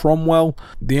Oliver Cromwell,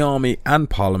 the army and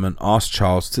Parliament asked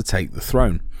Charles to take the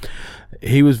throne.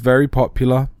 He was very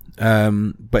popular,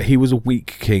 but he was a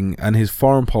weak king and his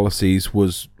foreign policies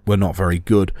were not very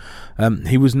good.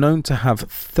 He was known to have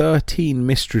 13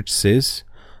 mistresses.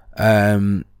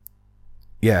 Quite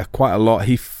a lot.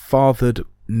 He fathered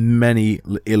many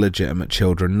illegitimate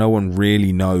children. No one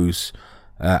really knows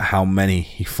how many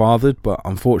he fathered, but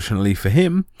unfortunately for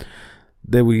him,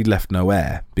 we left no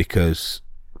heir because,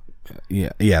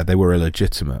 they were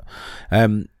illegitimate.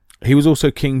 He was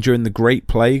also king during the Great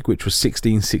Plague, which was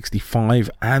 1665,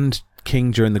 and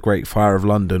king during the Great Fire of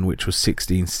London, which was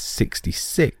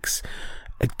 1666.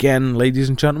 Again, ladies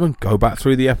and gentlemen, go back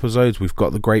through the episodes. We've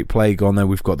got the Great Plague on there.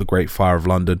 We've got the Great Fire of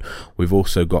London. We've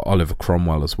also got Oliver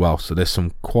Cromwell as well. So there's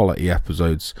some quality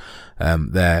episodes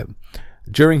there.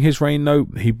 During his reign, though,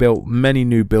 he built many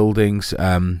new buildings.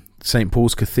 St.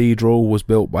 Paul's Cathedral was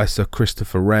built by Sir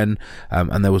Christopher Wren,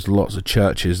 and there was lots of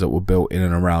churches that were built in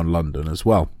and around London as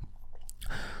well.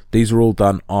 These were all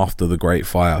done after the Great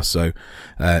Fire, so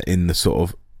in the sort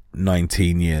of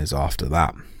 19 years after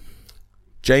that.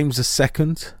 James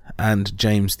II and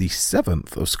James VII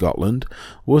of Scotland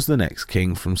was the next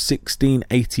king from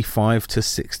 1685 to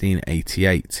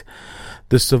 1688.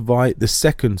 The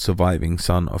second surviving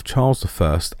son of Charles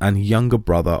I and younger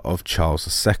brother of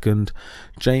Charles II,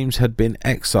 James had been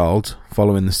exiled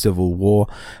following the Civil War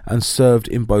and served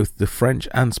in both the French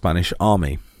and Spanish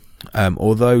army.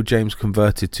 Although James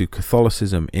converted to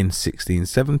Catholicism in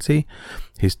 1670,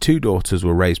 his two daughters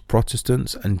were raised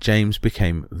Protestants, and James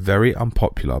became very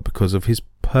unpopular because of his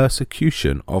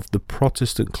persecution of the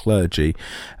Protestant clergy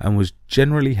and was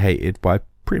generally hated by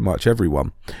pretty much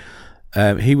everyone.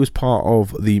 He was part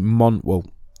of he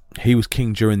was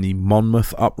king during the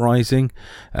Monmouth uprising,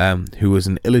 who was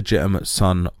an illegitimate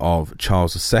son of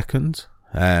Charles II,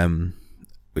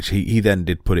 which he then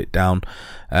did put it down,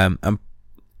 and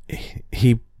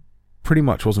he pretty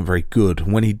much wasn't very good.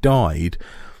 When he died,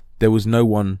 there was no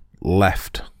one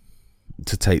left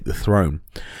to take the throne.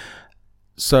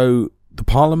 So the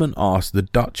Parliament asked the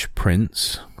Dutch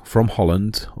prince from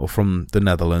Holland, or from the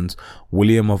Netherlands,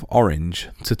 William of Orange,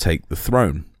 to take the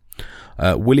throne.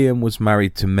 William was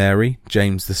married to Mary,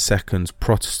 James II's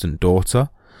Protestant daughter,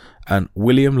 and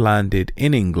William landed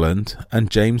in England, and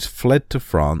James fled to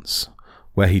France,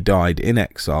 where he died in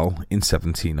exile in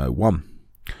 1701.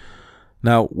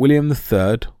 Now, William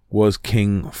III was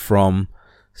king from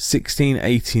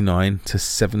 1689 to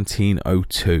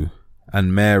 1702,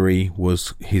 and Mary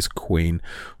was his queen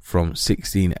from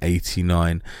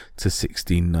 1689 to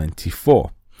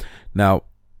 1694. Now,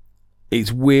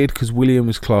 it's weird because William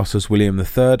is classed as William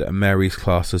III and Mary is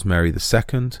classed as Mary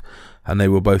II, and they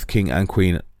were both king and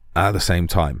queen at the same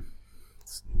time.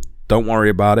 Don't worry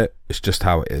about it, it's just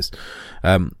how it is.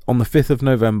 On the 5th of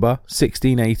November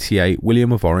 1688,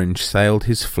 William of Orange sailed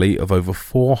his fleet of over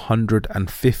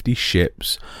 450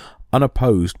 ships,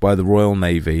 unopposed by the Royal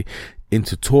Navy,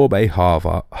 into Torbay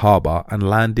Harbour and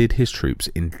landed his troops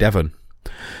in Devon.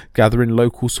 Gathering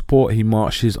local support, he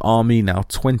marched his army, now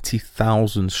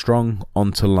 20,000 strong,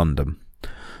 onto London.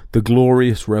 The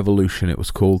Glorious Revolution, it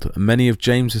was called. Many of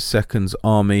James II's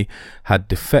army had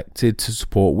defected to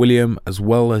support William, as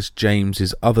well as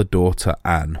James's other daughter,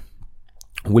 Anne.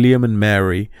 William and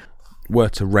Mary were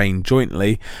to reign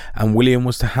jointly, and William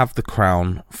was to have the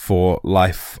crown for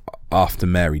life after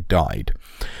Mary died.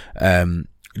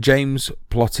 James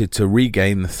plotted to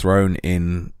regain the throne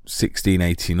in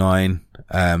 1689,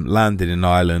 landed in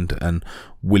Ireland, and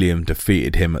William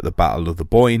defeated him at the Battle of the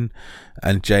Boyne,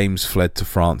 and James fled to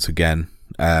France again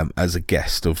as a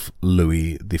guest of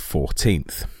Louis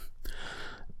XIV.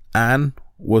 Anne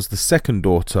was the second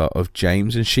daughter of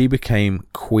James, and she became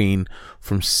queen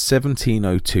from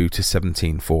 1702 to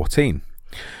 1714.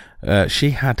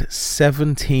 She had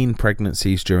 17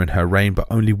 pregnancies during her reign, but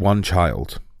only one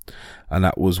child, and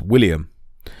that was William,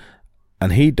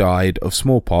 and he died of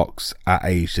smallpox at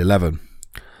age 11.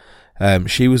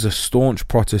 She was a staunch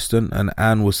Protestant, and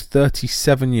Anne was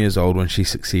 37 years old when she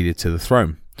succeeded to the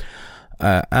throne.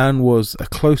 Anne was a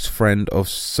close friend of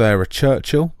Sarah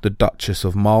Churchill, the Duchess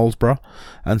of Marlborough,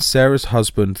 and Sarah's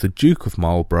husband, the Duke of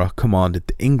Marlborough, commanded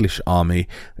the English army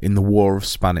in the War of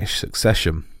Spanish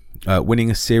Succession,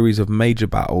 winning a series of major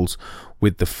battles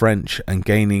with the French and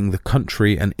gaining the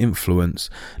country and influence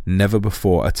never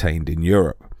before attained in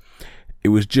Europe. It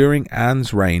was during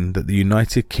Anne's reign that the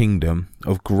United Kingdom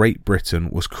of Great Britain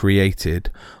was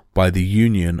created by the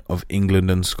Union of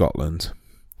England and Scotland.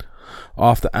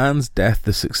 After Anne's death,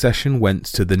 the succession went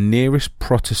to the nearest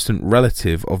Protestant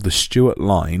relative of the Stuart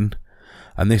line,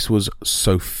 and this was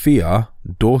Sophia,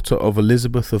 daughter of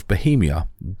Elizabeth of Bohemia,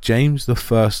 James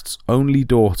I's only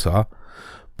daughter,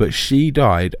 but she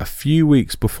died a few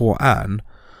weeks before Anne,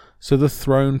 so the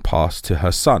throne passed to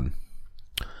her son.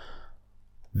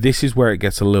 This is where it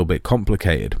gets a little bit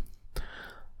complicated.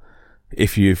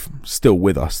 If you're still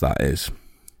with us, that is.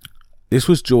 This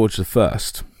was George I.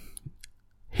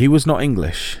 He was not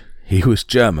English, he was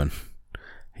German.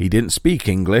 He didn't speak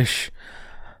English,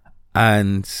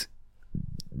 and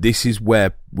this is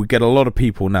where we get a lot of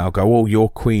people now go, oh, your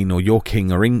queen or your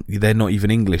king, they're not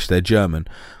even English, they're German.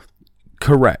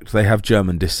 Correct, they have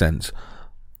German descent.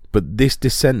 But this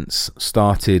descent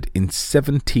started in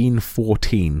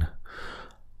 1714.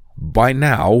 By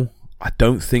now, I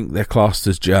don't think they're classed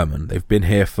as German. They've been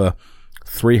here for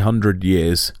 300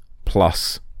 years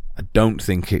plus. I don't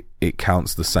think it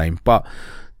counts the same, but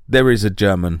there is a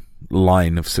German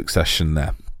line of succession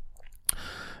there.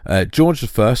 George I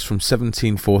from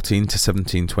 1714 to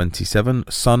 1727,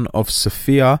 son of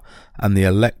Sophia and the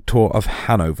Elector of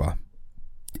Hanover.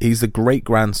 He's the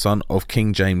great-grandson of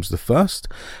King James I,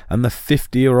 and the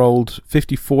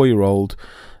 54-year-old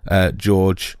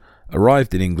George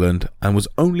arrived in England and was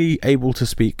only able to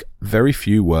speak very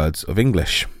few words of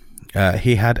English.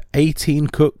 He had 18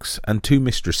 cooks and 2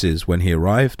 mistresses when he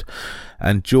arrived,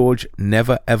 and George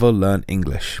never ever learned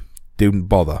English. Didn't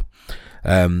bother.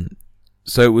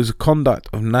 So it was a conduct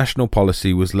of national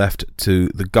policy was left to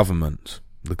the government.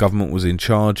 The government was in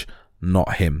charge,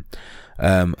 not him.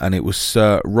 And it was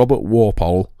Sir Robert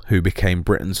Walpole who became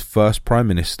Britain's first Prime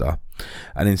Minister.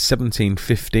 And in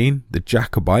 1715, the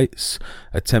Jacobites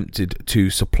attempted to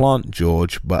supplant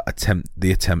George, but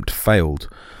the attempt failed.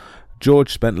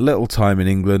 George spent little time in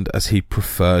England as he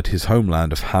preferred his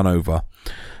homeland of Hanover.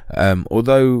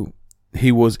 Although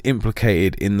he was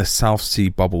implicated in the South Sea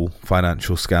Bubble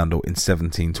financial scandal in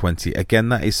 1720. Again,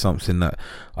 that is something that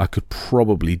I could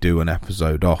probably do an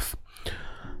episode of.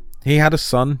 He had a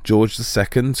son, George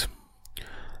II,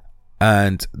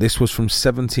 and this was from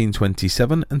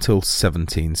 1727 until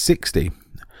 1760.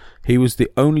 He was the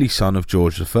only son of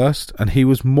George I, and he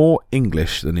was more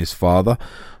English than his father,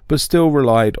 but still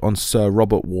relied on Sir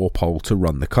Robert Walpole to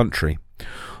run the country.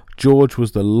 George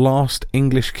was the last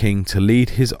English king to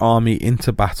lead his army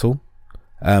into battle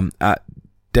at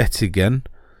Dettingen,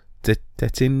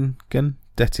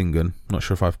 Dettingen, not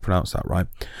sure if I've pronounced that right,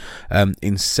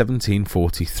 in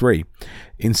 1743.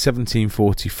 In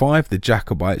 1745, the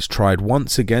Jacobites tried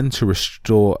once again to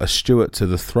restore a Stuart to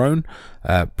the throne,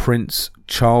 Prince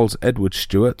Charles Edward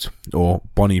Stuart, or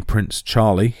Bonnie Prince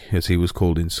Charlie, as he was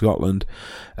called in Scotland,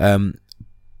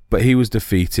 but he was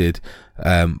defeated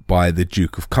by the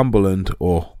Duke of Cumberland,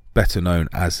 or better known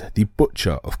as the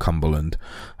Butcher of Cumberland.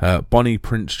 Bonnie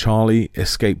Prince Charlie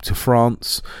escaped to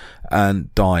France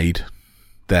and died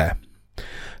there.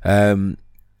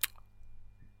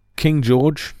 King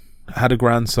George had a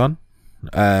grandson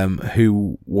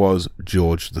who was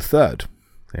George III.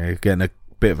 Again, a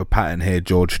bit of a pattern here,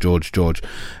 George.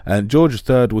 And George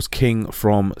III was king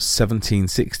from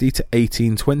 1760 to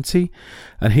 1820,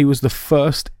 and he was the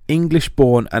first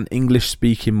English-born and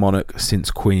English-speaking monarch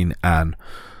since Queen Anne.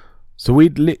 So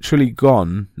we'd literally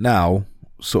gone now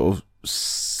sort of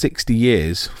 50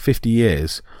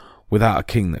 years without a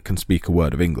king that can speak a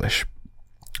word of English.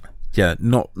 Yeah,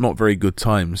 not very good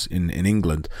times in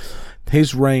England.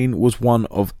 His reign was one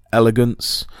of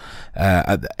elegance,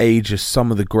 at the age of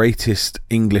some of the greatest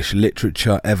English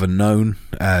literature ever known,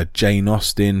 Jane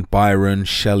Austen, Byron,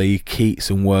 Shelley, Keats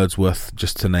and Wordsworth,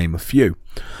 just to name a few.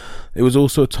 It was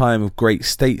also a time of great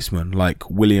statesmen like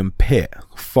William Pitt,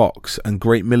 Fox, and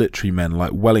great military men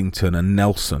like Wellington and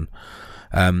Nelson.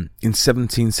 In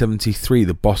 1773,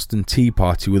 the Boston Tea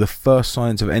Party were the first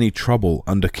signs of any trouble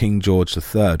under King George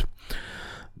III.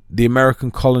 The American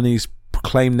colonies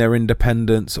proclaimed their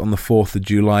independence on the 4th of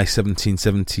July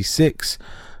 1776,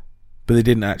 but they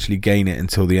didn't actually gain it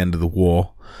until the end of the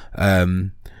war.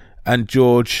 And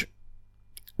George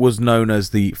was known as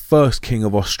the first king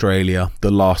of Australia,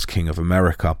 the last king of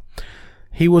America.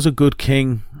 He was a good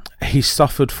king. He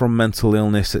suffered from mental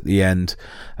illness at the end,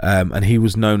 and he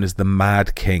was known as the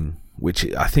Mad King,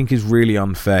 which I think is really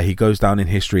unfair. He goes down in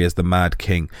history as the Mad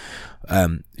King.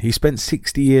 He spent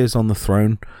 60 years on the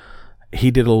throne.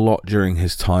 He did a lot during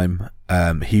his time.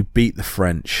 He beat the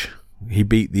French. He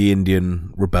beat the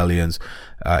Indian rebellions.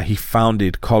 He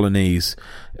founded colonies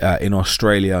in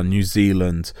Australia, New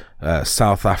Zealand,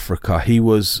 South Africa. He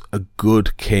was a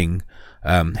good king.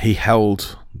 He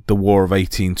held the War of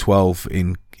 1812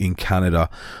 in Canada,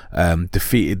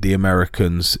 defeated the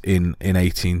Americans in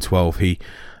 1812. He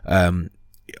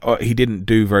didn't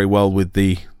do very well with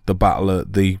the battle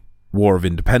at the War of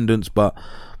Independence, but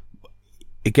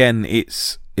again,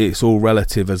 it's all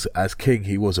relative. As king,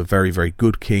 he was a very, very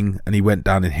good king, and he went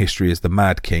down in history as the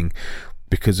Mad King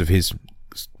because of his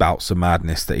bouts of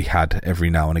madness that he had every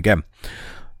now and again.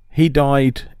 He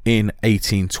died in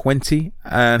 1820,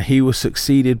 and he was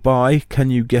succeeded by, can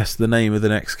you guess the name of the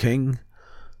next king?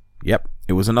 Yep,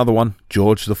 it was another one,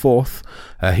 George IV.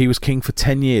 He was king for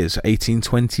 10 years,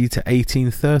 1820 to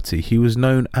 1830. He was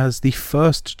known as the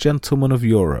first gentleman of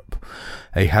Europe.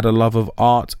 He had a love of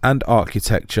art and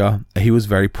architecture. He was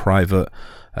very private.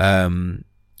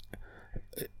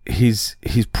 His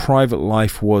private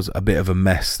life was a bit of a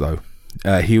mess, though.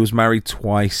 He was married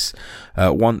twice,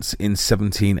 once in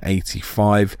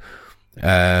 1785,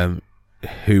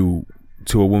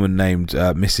 to a woman named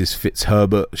Mrs.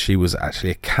 Fitzherbert. She was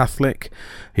actually a Catholic.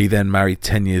 He then married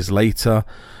 10 years later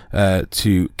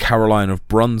to Caroline of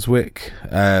Brunswick,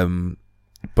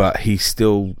 but he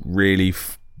still really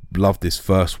loved his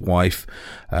first wife.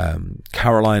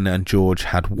 Caroline and George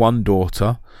had one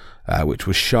daughter, which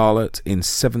was Charlotte, in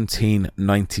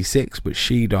 1796, but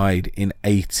she died in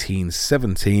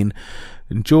 1817.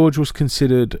 And George was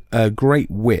considered a great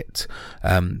wit,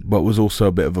 but was also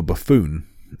a bit of a buffoon.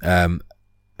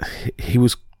 He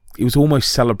was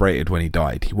almost celebrated when he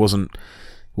died. He wasn't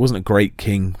a great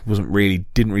king. Didn't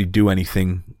really do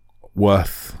anything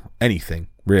worth anything,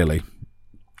 really.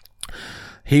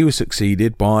 He was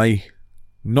succeeded by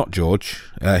not George.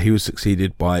 He was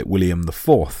succeeded by William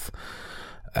IV.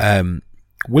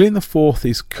 William IV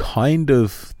is kind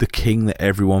of the king that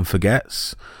everyone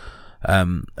forgets,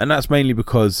 and that's mainly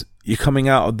because you're coming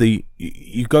out of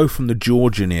you go from the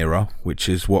Georgian era, which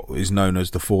is what is known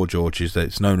as the Four Georges.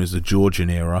 It's known as the Georgian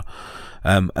era,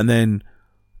 and then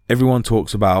everyone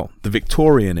talks about the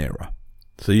Victorian era.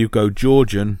 So you go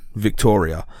Georgian,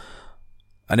 Victoria,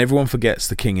 and everyone forgets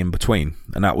the king in between,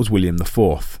 and that was William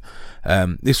IV.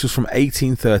 This was from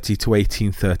 1830 to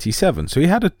 1837, so he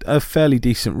had a fairly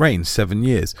decent reign, 7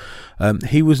 years.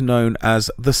 He was known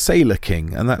as the Sailor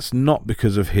King, and that's not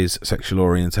because of his sexual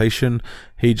orientation.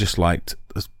 He just liked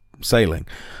sailing.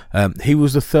 He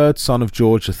was the third son of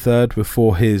George III.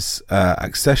 Before his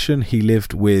accession, he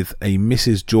lived with a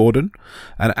Mrs. Jordan,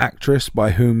 an actress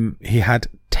by whom he had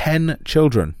 10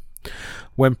 children.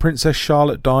 When Princess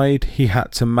Charlotte died, he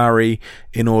had to marry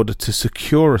in order to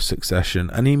secure a succession,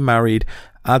 and he married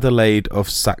Adelaide of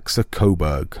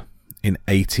Saxe-Coburg in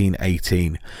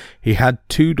 1818. He had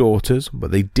 2 daughters,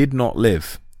 but they did not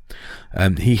live.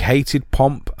 He hated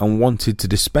pomp and wanted to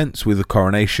dispense with the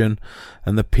coronation,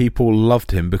 and the people loved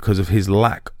him because of his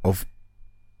lack of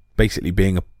basically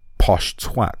being a posh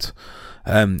twat.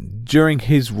 During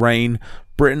his reign,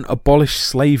 Britain abolished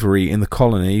slavery in the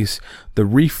colonies. The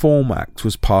Reform Act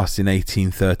was passed in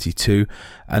 1832,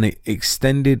 and it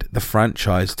extended the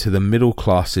franchise to the middle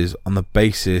classes on the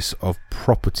basis of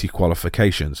property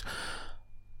qualifications.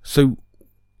 So,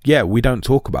 yeah, we don't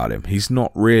talk about him. He's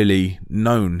not really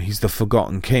known. He's the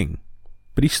forgotten king.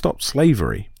 But he stopped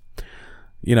slavery.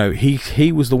 You know,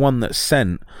 he was the one that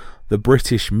sent the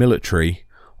British military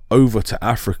over to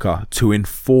Africa to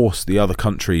enforce the other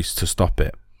countries to stop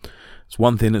it. It's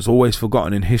one thing that's always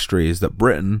forgotten in history, is that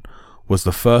Britain was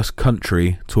the first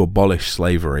country to abolish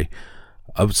slavery.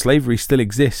 Slavery still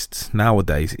exists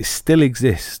nowadays. It still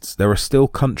exists. There are still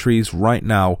countries right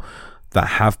now that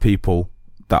have people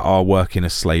that are working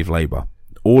as slave labour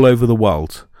all over the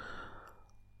world.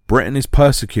 Britain is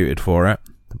persecuted for it.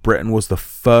 Britain was the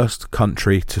first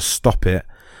country to stop it,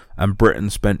 and Britain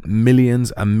spent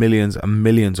millions and millions and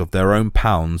millions of their own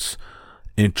pounds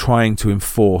in trying to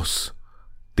enforce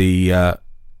the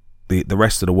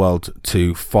rest of the world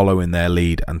to follow in their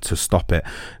lead and to stop it.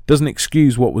 Doesn't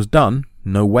excuse what was done.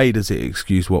 No way does it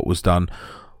excuse what was done,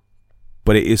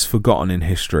 but it is forgotten in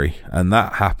history, and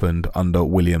that happened under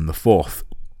William IV.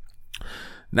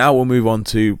 Now we'll move on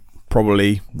to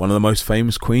probably one of the most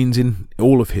famous queens in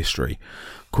all of history,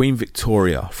 Queen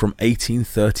Victoria, from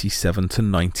 1837 to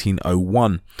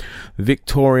 1901.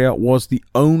 Victoria was the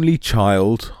only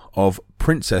child of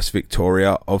Princess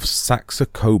Victoria of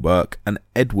Saxe-Coburg and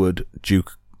Edward,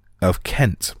 Duke of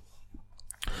Kent.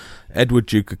 Edward,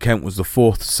 Duke of Kent, was the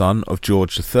 4th son of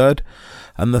George III,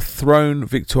 and the throne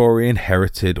Victoria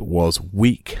inherited was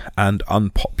weak and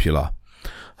unpopular.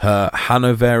 Her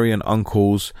Hanoverian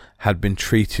uncles had been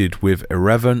treated with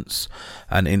irreverence,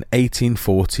 and in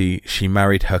 1840 she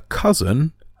married her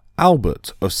cousin,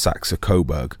 Albert of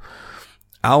Saxe-Coburg.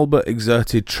 Albert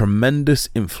exerted tremendous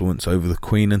influence over the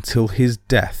Queen until his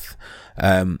death.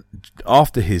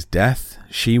 After his death,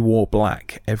 she wore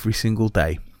black every single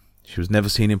day. She was never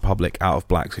seen in public out of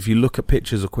black. So if you look at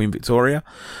pictures of Queen Victoria,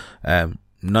 9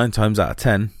 times out of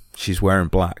 10, she's wearing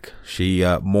black. She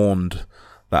mourned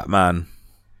that man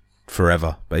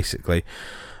forever, basically.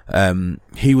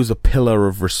 He was a pillar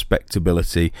of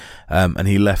respectability, and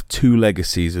he left 2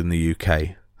 legacies in the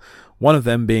UK. One of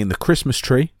them being the Christmas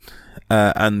tree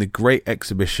and the Great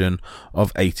Exhibition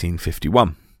of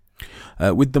 1851.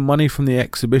 With the money from the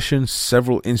exhibition,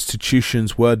 several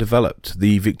institutions were developed.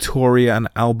 The Victoria and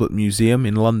Albert Museum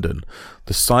in London,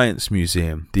 the Science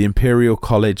Museum, the Imperial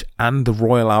College, and the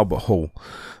Royal Albert Hall.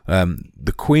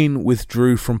 The Queen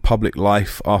withdrew from public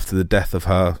life after the death of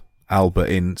her Albert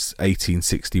in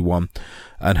 1861,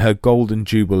 and her Golden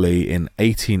Jubilee in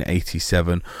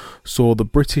 1887 saw the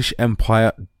British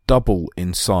Empire double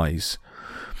in size.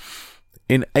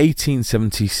 In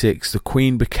 1876, the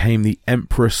Queen became the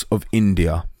Empress of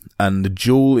India, and the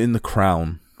jewel in the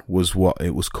crown was what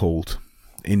it was called.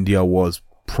 India was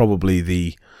probably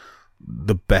the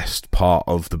best part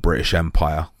of the British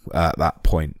Empire at that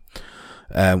point.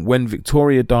 When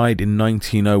Victoria died in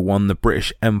 1901, the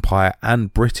British Empire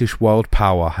and British world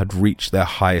power had reached their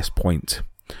highest point.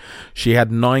 She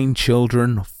had 9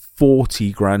 children,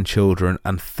 40 grandchildren,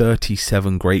 and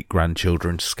 37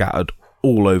 great-grandchildren scattered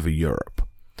all over Europe.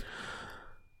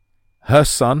 Her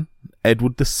son,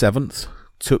 Edward VII,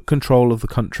 took control of the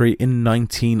country in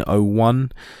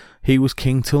 1901. He was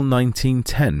king till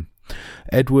 1910.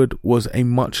 Edward was a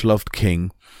much-loved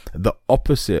king, the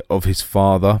opposite of his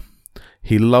father.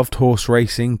 He loved horse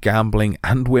racing, gambling,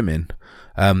 and women.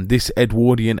 This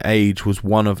Edwardian age was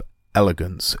one of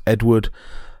elegance. Edward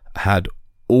had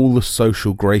all the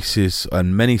social graces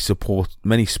and many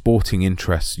sporting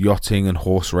interests, yachting and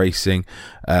horse racing.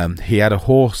 He had a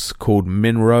horse called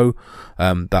Minro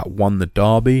that won the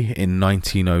Derby in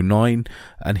 1909,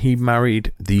 and he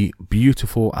married the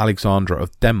beautiful Alexandra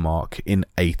of Denmark in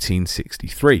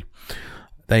 1863.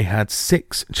 They had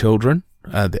 6 children.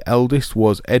 The eldest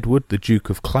was Edward, the Duke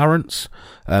of Clarence,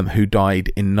 who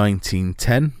died in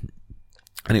 1910.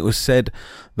 And it was said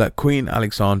that Queen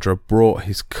Alexandra brought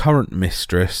his current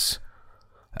mistress,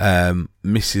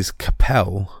 Mrs.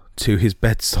 Capel, to his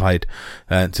bedside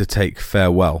to take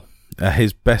farewell.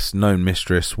 His best known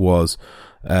mistress was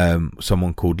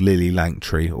someone called Lily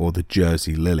Langtry, or the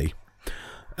Jersey Lily.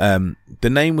 The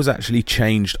name was actually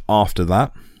changed after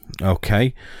that.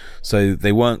 Okay, so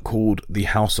they weren't called the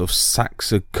House of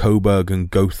Saxe, Coburg and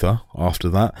Gotha after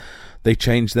that. They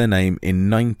changed their name in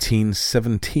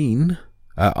 1917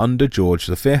 under George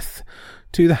V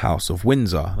to the House of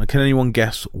Windsor. Now, can anyone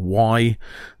guess why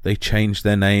they changed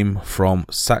their name from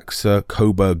Saxe,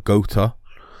 Coburg, Gotha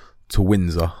to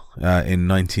Windsor in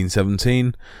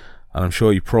 1917? And I'm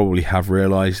sure you probably have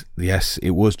realised, yes,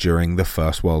 it was during the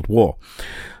First World War.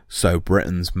 So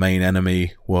Britain's main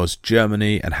enemy was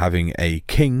Germany, and having a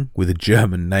king with a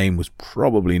German name was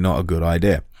probably not a good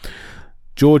idea.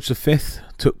 George V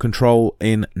took control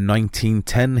in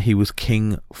 1910. He was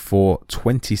king for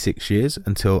 26 years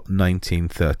until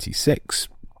 1936.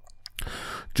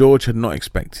 George had not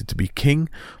expected to be king,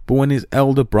 but when his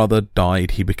elder brother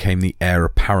died, he became the heir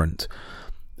apparent.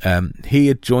 He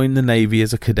had joined the Navy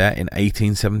as a cadet in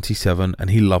 1877, and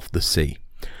he loved the sea.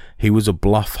 He was a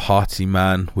bluff, hearty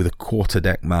man with a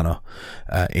quarterdeck manner.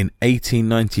 In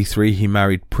 1893, he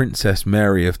married Princess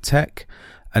Mary of Teck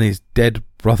and his dead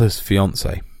brother's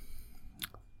fiancée.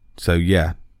 So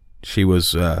yeah, she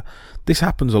was... this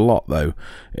happens a lot, though,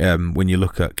 when you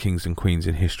look at kings and queens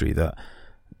in history, that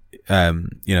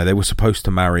they were supposed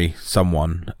to marry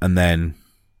someone and then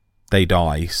they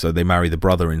die, so they marry the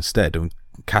brother instead. And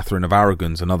Catherine of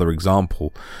Aragon's another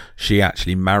example. She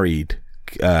actually married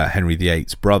Henry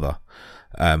VIII's brother,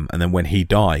 and then when he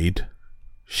died,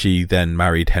 she then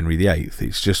married Henry VIII.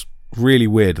 It's just really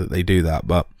weird that they do that,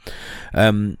 but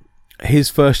his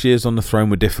first years on the throne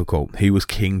were difficult. He was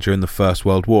king during the First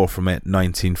World War from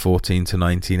 1914 to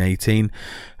 1918.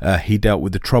 He dealt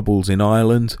with the Troubles in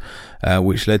Ireland,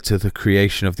 which led to the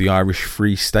creation of the Irish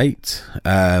Free State.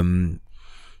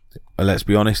 Let's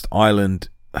be honest, Ireland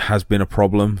has been a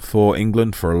problem for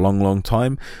England for a long, long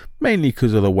time, mainly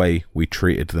because of the way we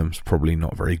treated them. It's probably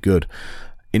not very good.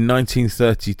 In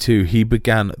 1932, he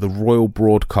began the royal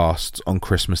broadcasts on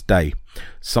Christmas Day,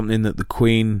 something that the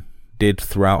Queen did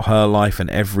throughout her life and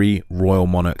every royal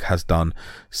monarch has done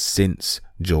since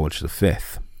George V.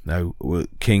 Now,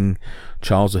 King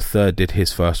Charles III did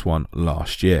his first one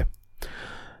last year.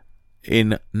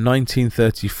 In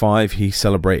 1935, he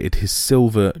celebrated his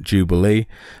Silver Jubilee,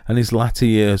 and his latter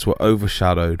years were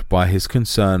overshadowed by his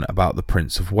concern about the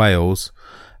Prince of Wales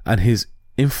and his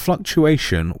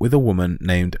infatuation with a woman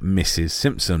named Mrs.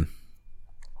 Simpson.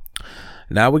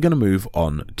 Now we're going to move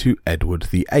on to Edward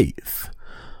VIII,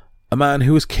 a man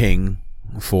who was king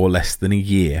for less than a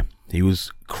year. He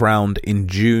was crowned in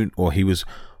June, or he was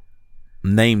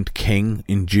named king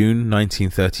in June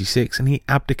 1936, and he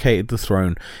abdicated the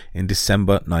throne in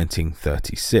December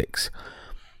 1936.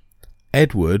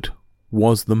 Edward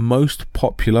was the most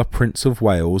popular Prince of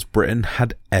Wales Britain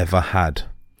had ever had.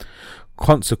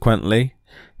 Consequently,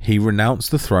 he renounced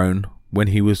the throne when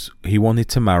he wanted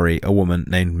to marry a woman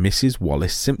named Mrs.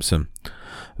 Wallis Simpson.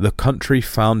 The country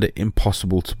found it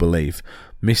impossible to believe.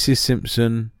 Mrs.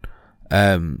 Simpson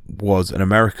was an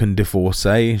American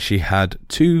divorcee. She had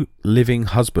 2 living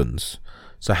husbands.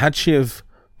 So had she have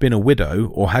been a widow,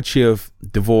 or had she have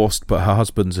divorced but her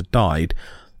husbands had died,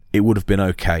 it would have been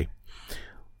okay.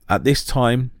 At this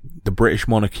time, the British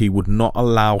monarchy would not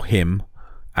allow him,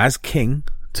 as king,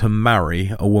 to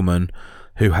marry a woman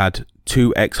who had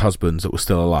 2 ex-husbands that were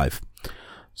still alive.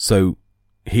 So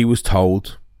he was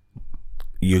told,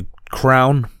 your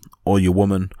crown or your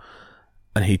woman,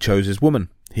 and he chose his woman.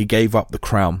 He gave up the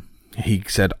crown. He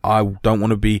said, I don't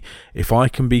want to be, if I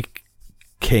can be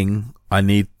king, I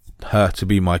need her to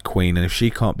be my queen, and if she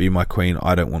can't be my queen,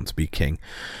 I don't want to be king.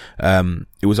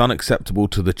 It was unacceptable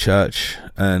to the church,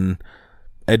 and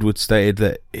Edward stated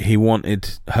that he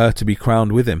wanted her to be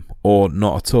crowned with him, or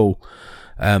not at all.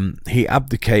 He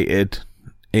abdicated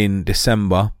in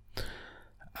December,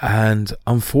 and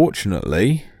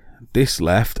unfortunately, this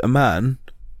left a man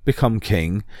become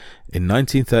king in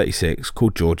 1936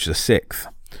 called George VI.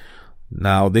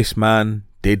 Now, this man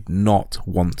did not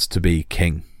want to be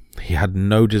king. He had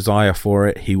no desire for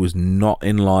it. He was not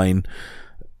in line.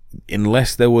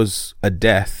 Unless there was a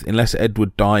death, unless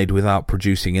Edward died without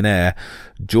producing an heir,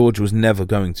 George was never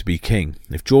going to be king.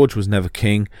 If George was never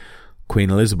king, Queen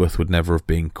Elizabeth would never have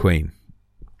been queen.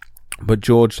 But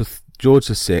George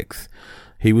VI,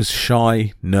 he was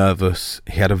shy, nervous.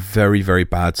 He had a very, very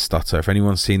bad stutter. If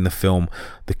anyone's seen the film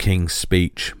The King's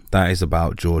Speech, that is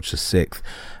about George VI.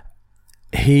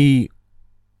 He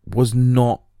was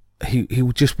not, he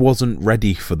just wasn't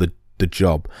ready for the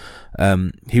job.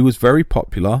 He was very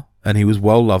popular and he was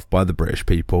well loved by the British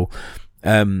people.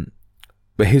 But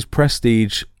his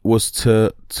prestige was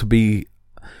to be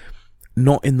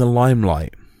not in the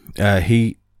limelight.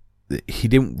 He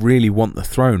didn't really want the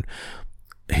throne.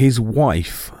 His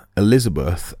wife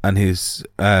Elizabeth and his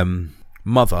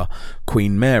mother,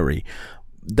 Queen Mary.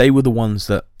 They were the ones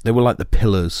that, they were like the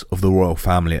pillars of the royal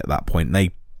family at that point.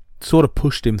 They sort of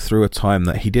pushed him through a time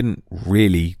that he didn't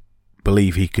really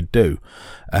believe he could do.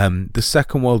 The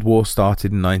Second World War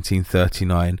started in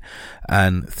 1939,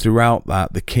 and throughout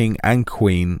that, the King and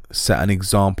Queen set an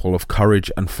example of courage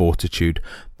and fortitude.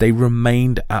 They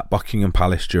remained at Buckingham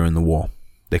Palace during the war.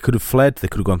 They could have fled, they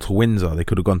could have gone to Windsor, they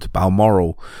could have gone to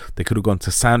Balmoral, they could have gone to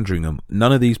Sandringham.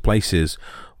 None of these places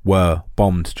were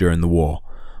bombed during the war,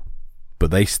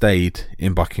 but they stayed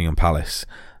in Buckingham Palace.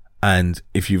 And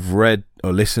if you've read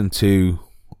or listened to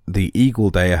the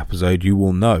Eagle Day episode, you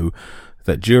will know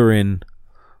that during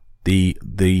the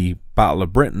Battle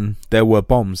of Britain, there were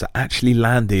bombs that actually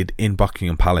landed in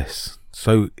Buckingham Palace.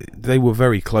 So they were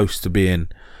very close to being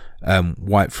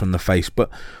wiped from the face. But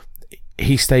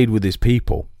he stayed with his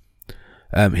people.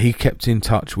 He kept in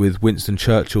touch with Winston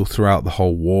Churchill throughout the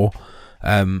whole war.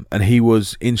 And he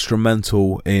was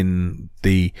instrumental in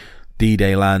the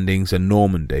D-Day landings and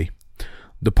Normandy.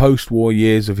 The post-war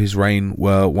years of his reign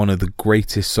were one of the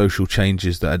greatest social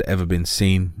changes that had ever been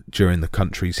seen during the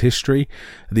country's history.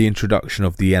 The introduction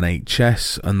of the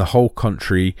NHS, and the whole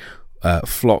country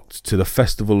flocked to the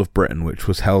Festival of Britain, which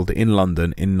was held in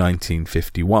London in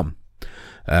 1951,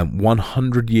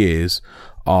 100 years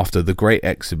after the Great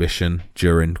Exhibition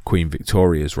during Queen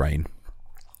Victoria's reign.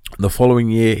 The following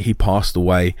year he passed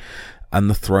away, and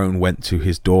the throne went to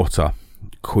his daughter,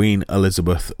 Queen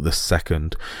Elizabeth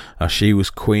II. She was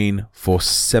queen for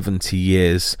 70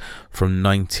 years, from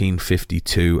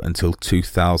 1952 until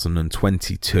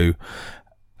 2022,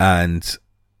 and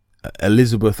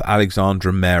Elizabeth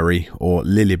Alexandra Mary, or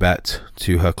Lilibet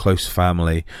to her close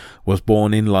family, was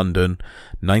born in London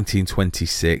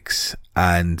 1926,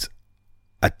 and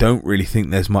I don't really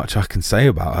think there's much I can say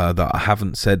about her that I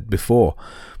haven't said before.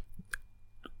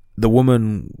 The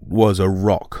woman was a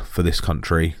rock for this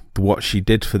country. What she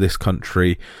did for this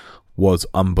country was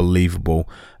unbelievable.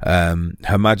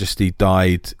 Her Majesty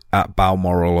died at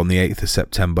Balmoral on the 8th of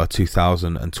September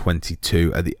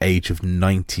 2022 at the age of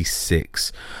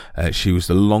 96. She was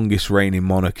the longest reigning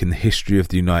monarch in the history of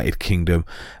the United Kingdom,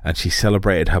 and she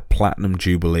celebrated her Platinum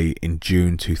Jubilee in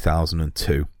June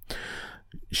 2002.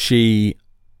 She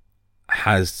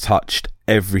has touched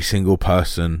every single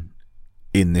person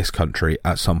in this country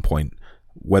at some point.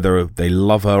 Whether they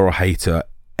love her or hate her,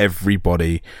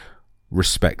 everybody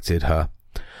respected her.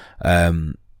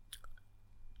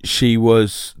 She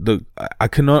was I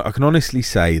can honestly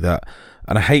say that,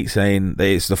 and I hate saying that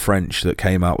it's the French that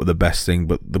came out with the best thing,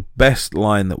 but the best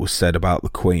line that was said about the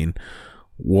Queen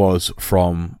was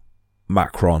from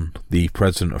Macron, the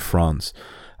President of France.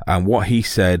 And what he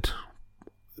said,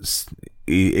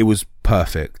 it was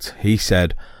perfect. He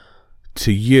said,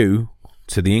 to you,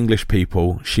 to the English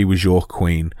people, she was your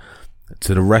queen.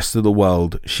 To the rest of the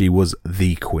world, she was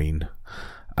the queen.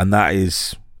 And that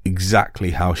is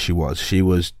exactly how she was. She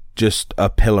was just a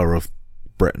pillar of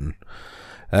Britain.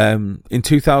 In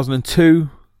 2002,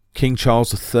 King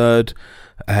Charles III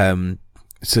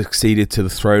succeeded to the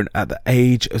throne at the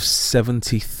age of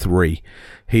 73.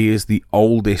 He is the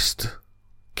oldest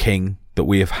king that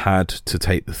we have had to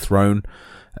take the throne.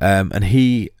 And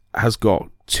he has got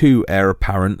two heir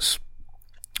apparents,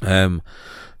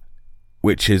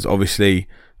 which is obviously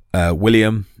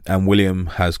William, and William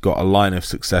has got a line of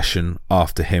succession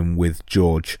after him with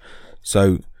George.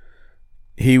 So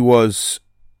he is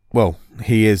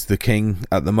the king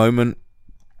at the moment.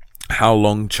 How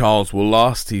long Charles will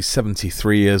last? He's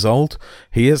 73 years old.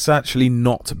 He has actually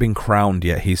not been crowned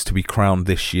yet. He's to be crowned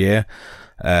this year.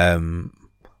 Although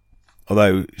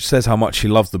it says how much he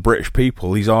loves the British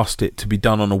people, he's asked it to be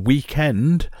done on a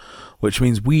weekend, which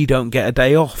means we don't get a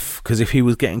day off, because if he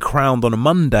was getting crowned on a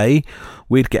Monday,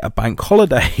 we'd get a bank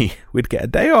holiday. We'd get a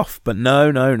day off. But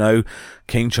no.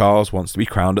 King Charles wants to be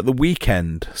crowned at the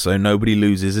weekend, so nobody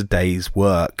loses a day's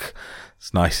work.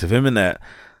 It's nice of him, isn't it?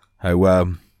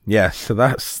 So, so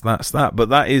that's that. But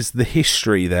that is the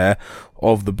history there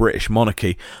of the British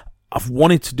monarchy. I've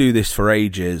wanted to do this for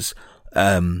ages,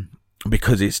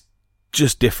 because it's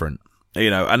just different.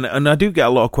 And I do get a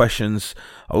lot of questions.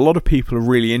 A lot of people are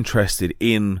really interested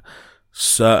in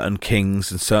certain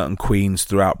kings and certain queens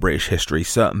throughout British history,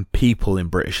 certain people in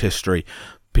British history,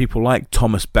 people like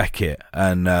Thomas Becket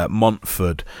and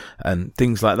Montfort and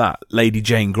things like that, Lady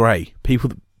Jane Grey.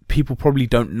 People probably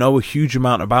don't know a huge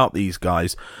amount about these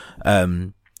guys,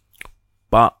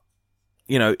 but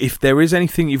if there is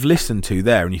anything you've listened to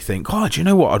there and you think, do you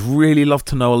know what, I'd really love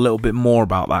to know a little bit more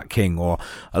about that king, or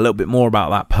a little bit more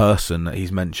about that person that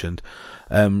he's mentioned,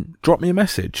 drop me a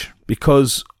message,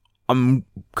 because I'm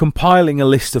compiling a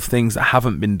list of things that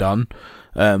haven't been done,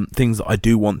 things that I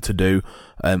do want to do.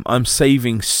 I'm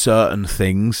saving certain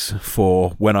things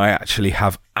for when I actually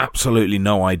have absolutely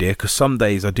no idea, because some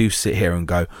days I do sit here and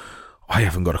go, I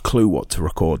haven't got a clue what to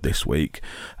record this week.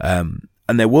 And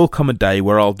there will come a day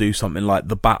where I'll do something like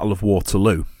the Battle of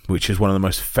Waterloo, which is one of the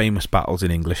most famous battles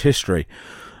in English history.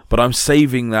 But I'm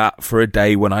saving that for a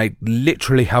day when I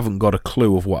literally haven't got a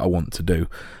clue of what I want to do,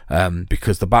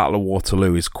 because the Battle of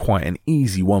Waterloo is quite an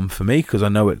easy one for me because I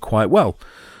know it quite well.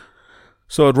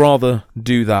 So I'd rather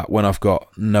do that when I've got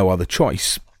no other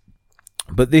choice.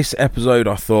 But this episode,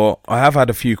 I thought, I have had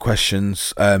a few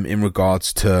questions in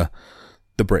regards to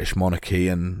the British monarchy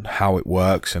and how it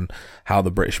works and how the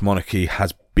British monarchy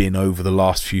has been over the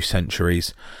last few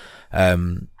centuries.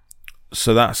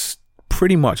 So that's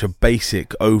pretty much a basic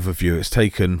overview. It's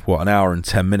taken, an hour and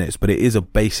 10 minutes, but it is a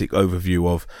basic overview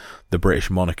of the British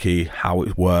monarchy, how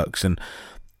it works. And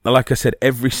like I said,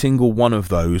 every single one of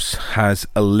those has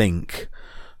a link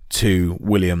to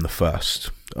William I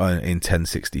in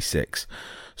 1066.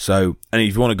 So, and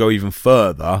if you want to go even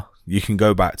further, you can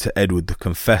go back to Edward the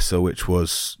Confessor, which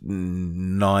was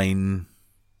it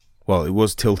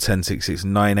was till 1066,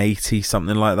 980,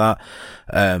 something like that.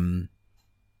 And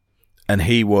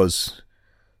he was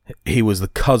the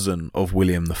cousin of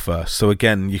William I. So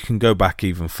again, you can go back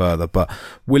even further, but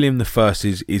William I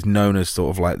is known as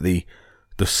sort of like the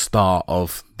start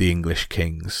of the English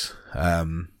kings,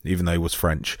 even though he was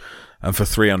French. And for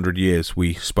 300 years,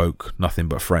 we spoke nothing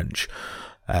but French.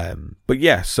 But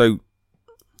yeah, so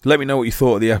let me know what you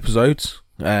thought of the episodes.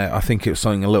 I think it was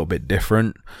something a little bit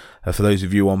different. For those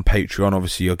of you on Patreon,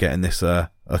 obviously you're getting this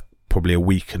probably a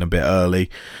week and a bit early.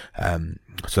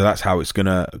 So that's how it's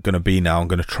gonna be now. I'm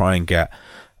gonna try and get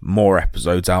more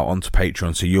episodes out onto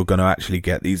Patreon, so you're gonna actually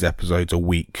get these episodes a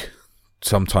week,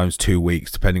 sometimes 2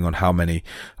 weeks, depending on how many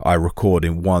I record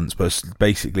in once. But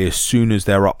basically, as soon as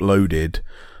they're uploaded,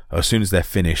 as soon as they're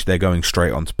finished, they're going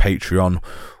straight onto Patreon,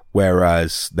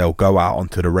 whereas they'll go out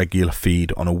onto the regular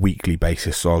feed on a weekly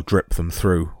basis. So I'll drip them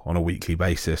through on a weekly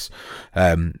basis.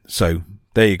 So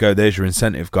there you go. There's your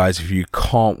incentive, guys. If you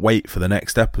can't wait for the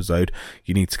next episode,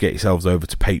 you need to get yourselves over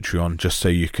to Patreon just so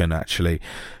you can actually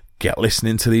get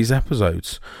listening to these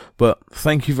episodes. But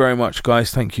thank you very much,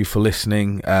 guys. Thank you for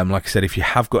listening. Like I said, if you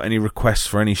have got any requests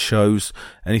for any shows,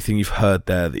 anything you've heard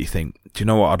there that you think, do you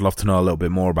know what, I'd love to know a little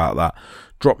bit more about that,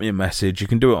 drop me a message. You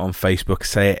can do it on Facebook.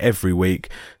 Say it every week.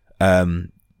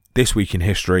 This Week in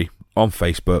History on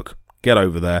Facebook. Get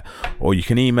over there, or you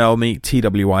can email me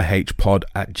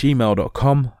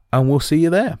twihpod@gmail.com, and we'll see you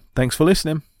there. Thanks for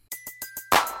listening.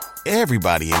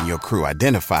 Everybody in your crew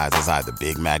identifies as either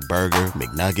Big Mac Burger,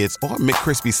 McNuggets, or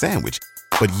McCrispy Sandwich,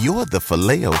 but you're the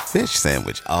Filet-O-Fish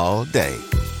Sandwich all day.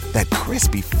 That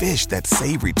crispy fish, that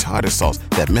savory tartar sauce,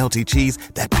 that melty cheese,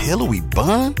 that pillowy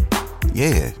bun.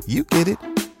 Yeah, you get it.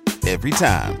 Every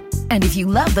time. And if you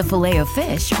love the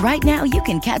Filet-O-Fish, right now you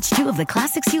can catch 2 of the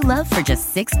classics you love for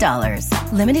just $6.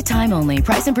 Limited time only.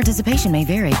 Price and participation may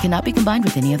vary. Cannot be combined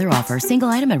with any other offer. Single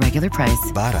item at regular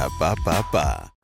price. Ba-da-ba-ba-ba.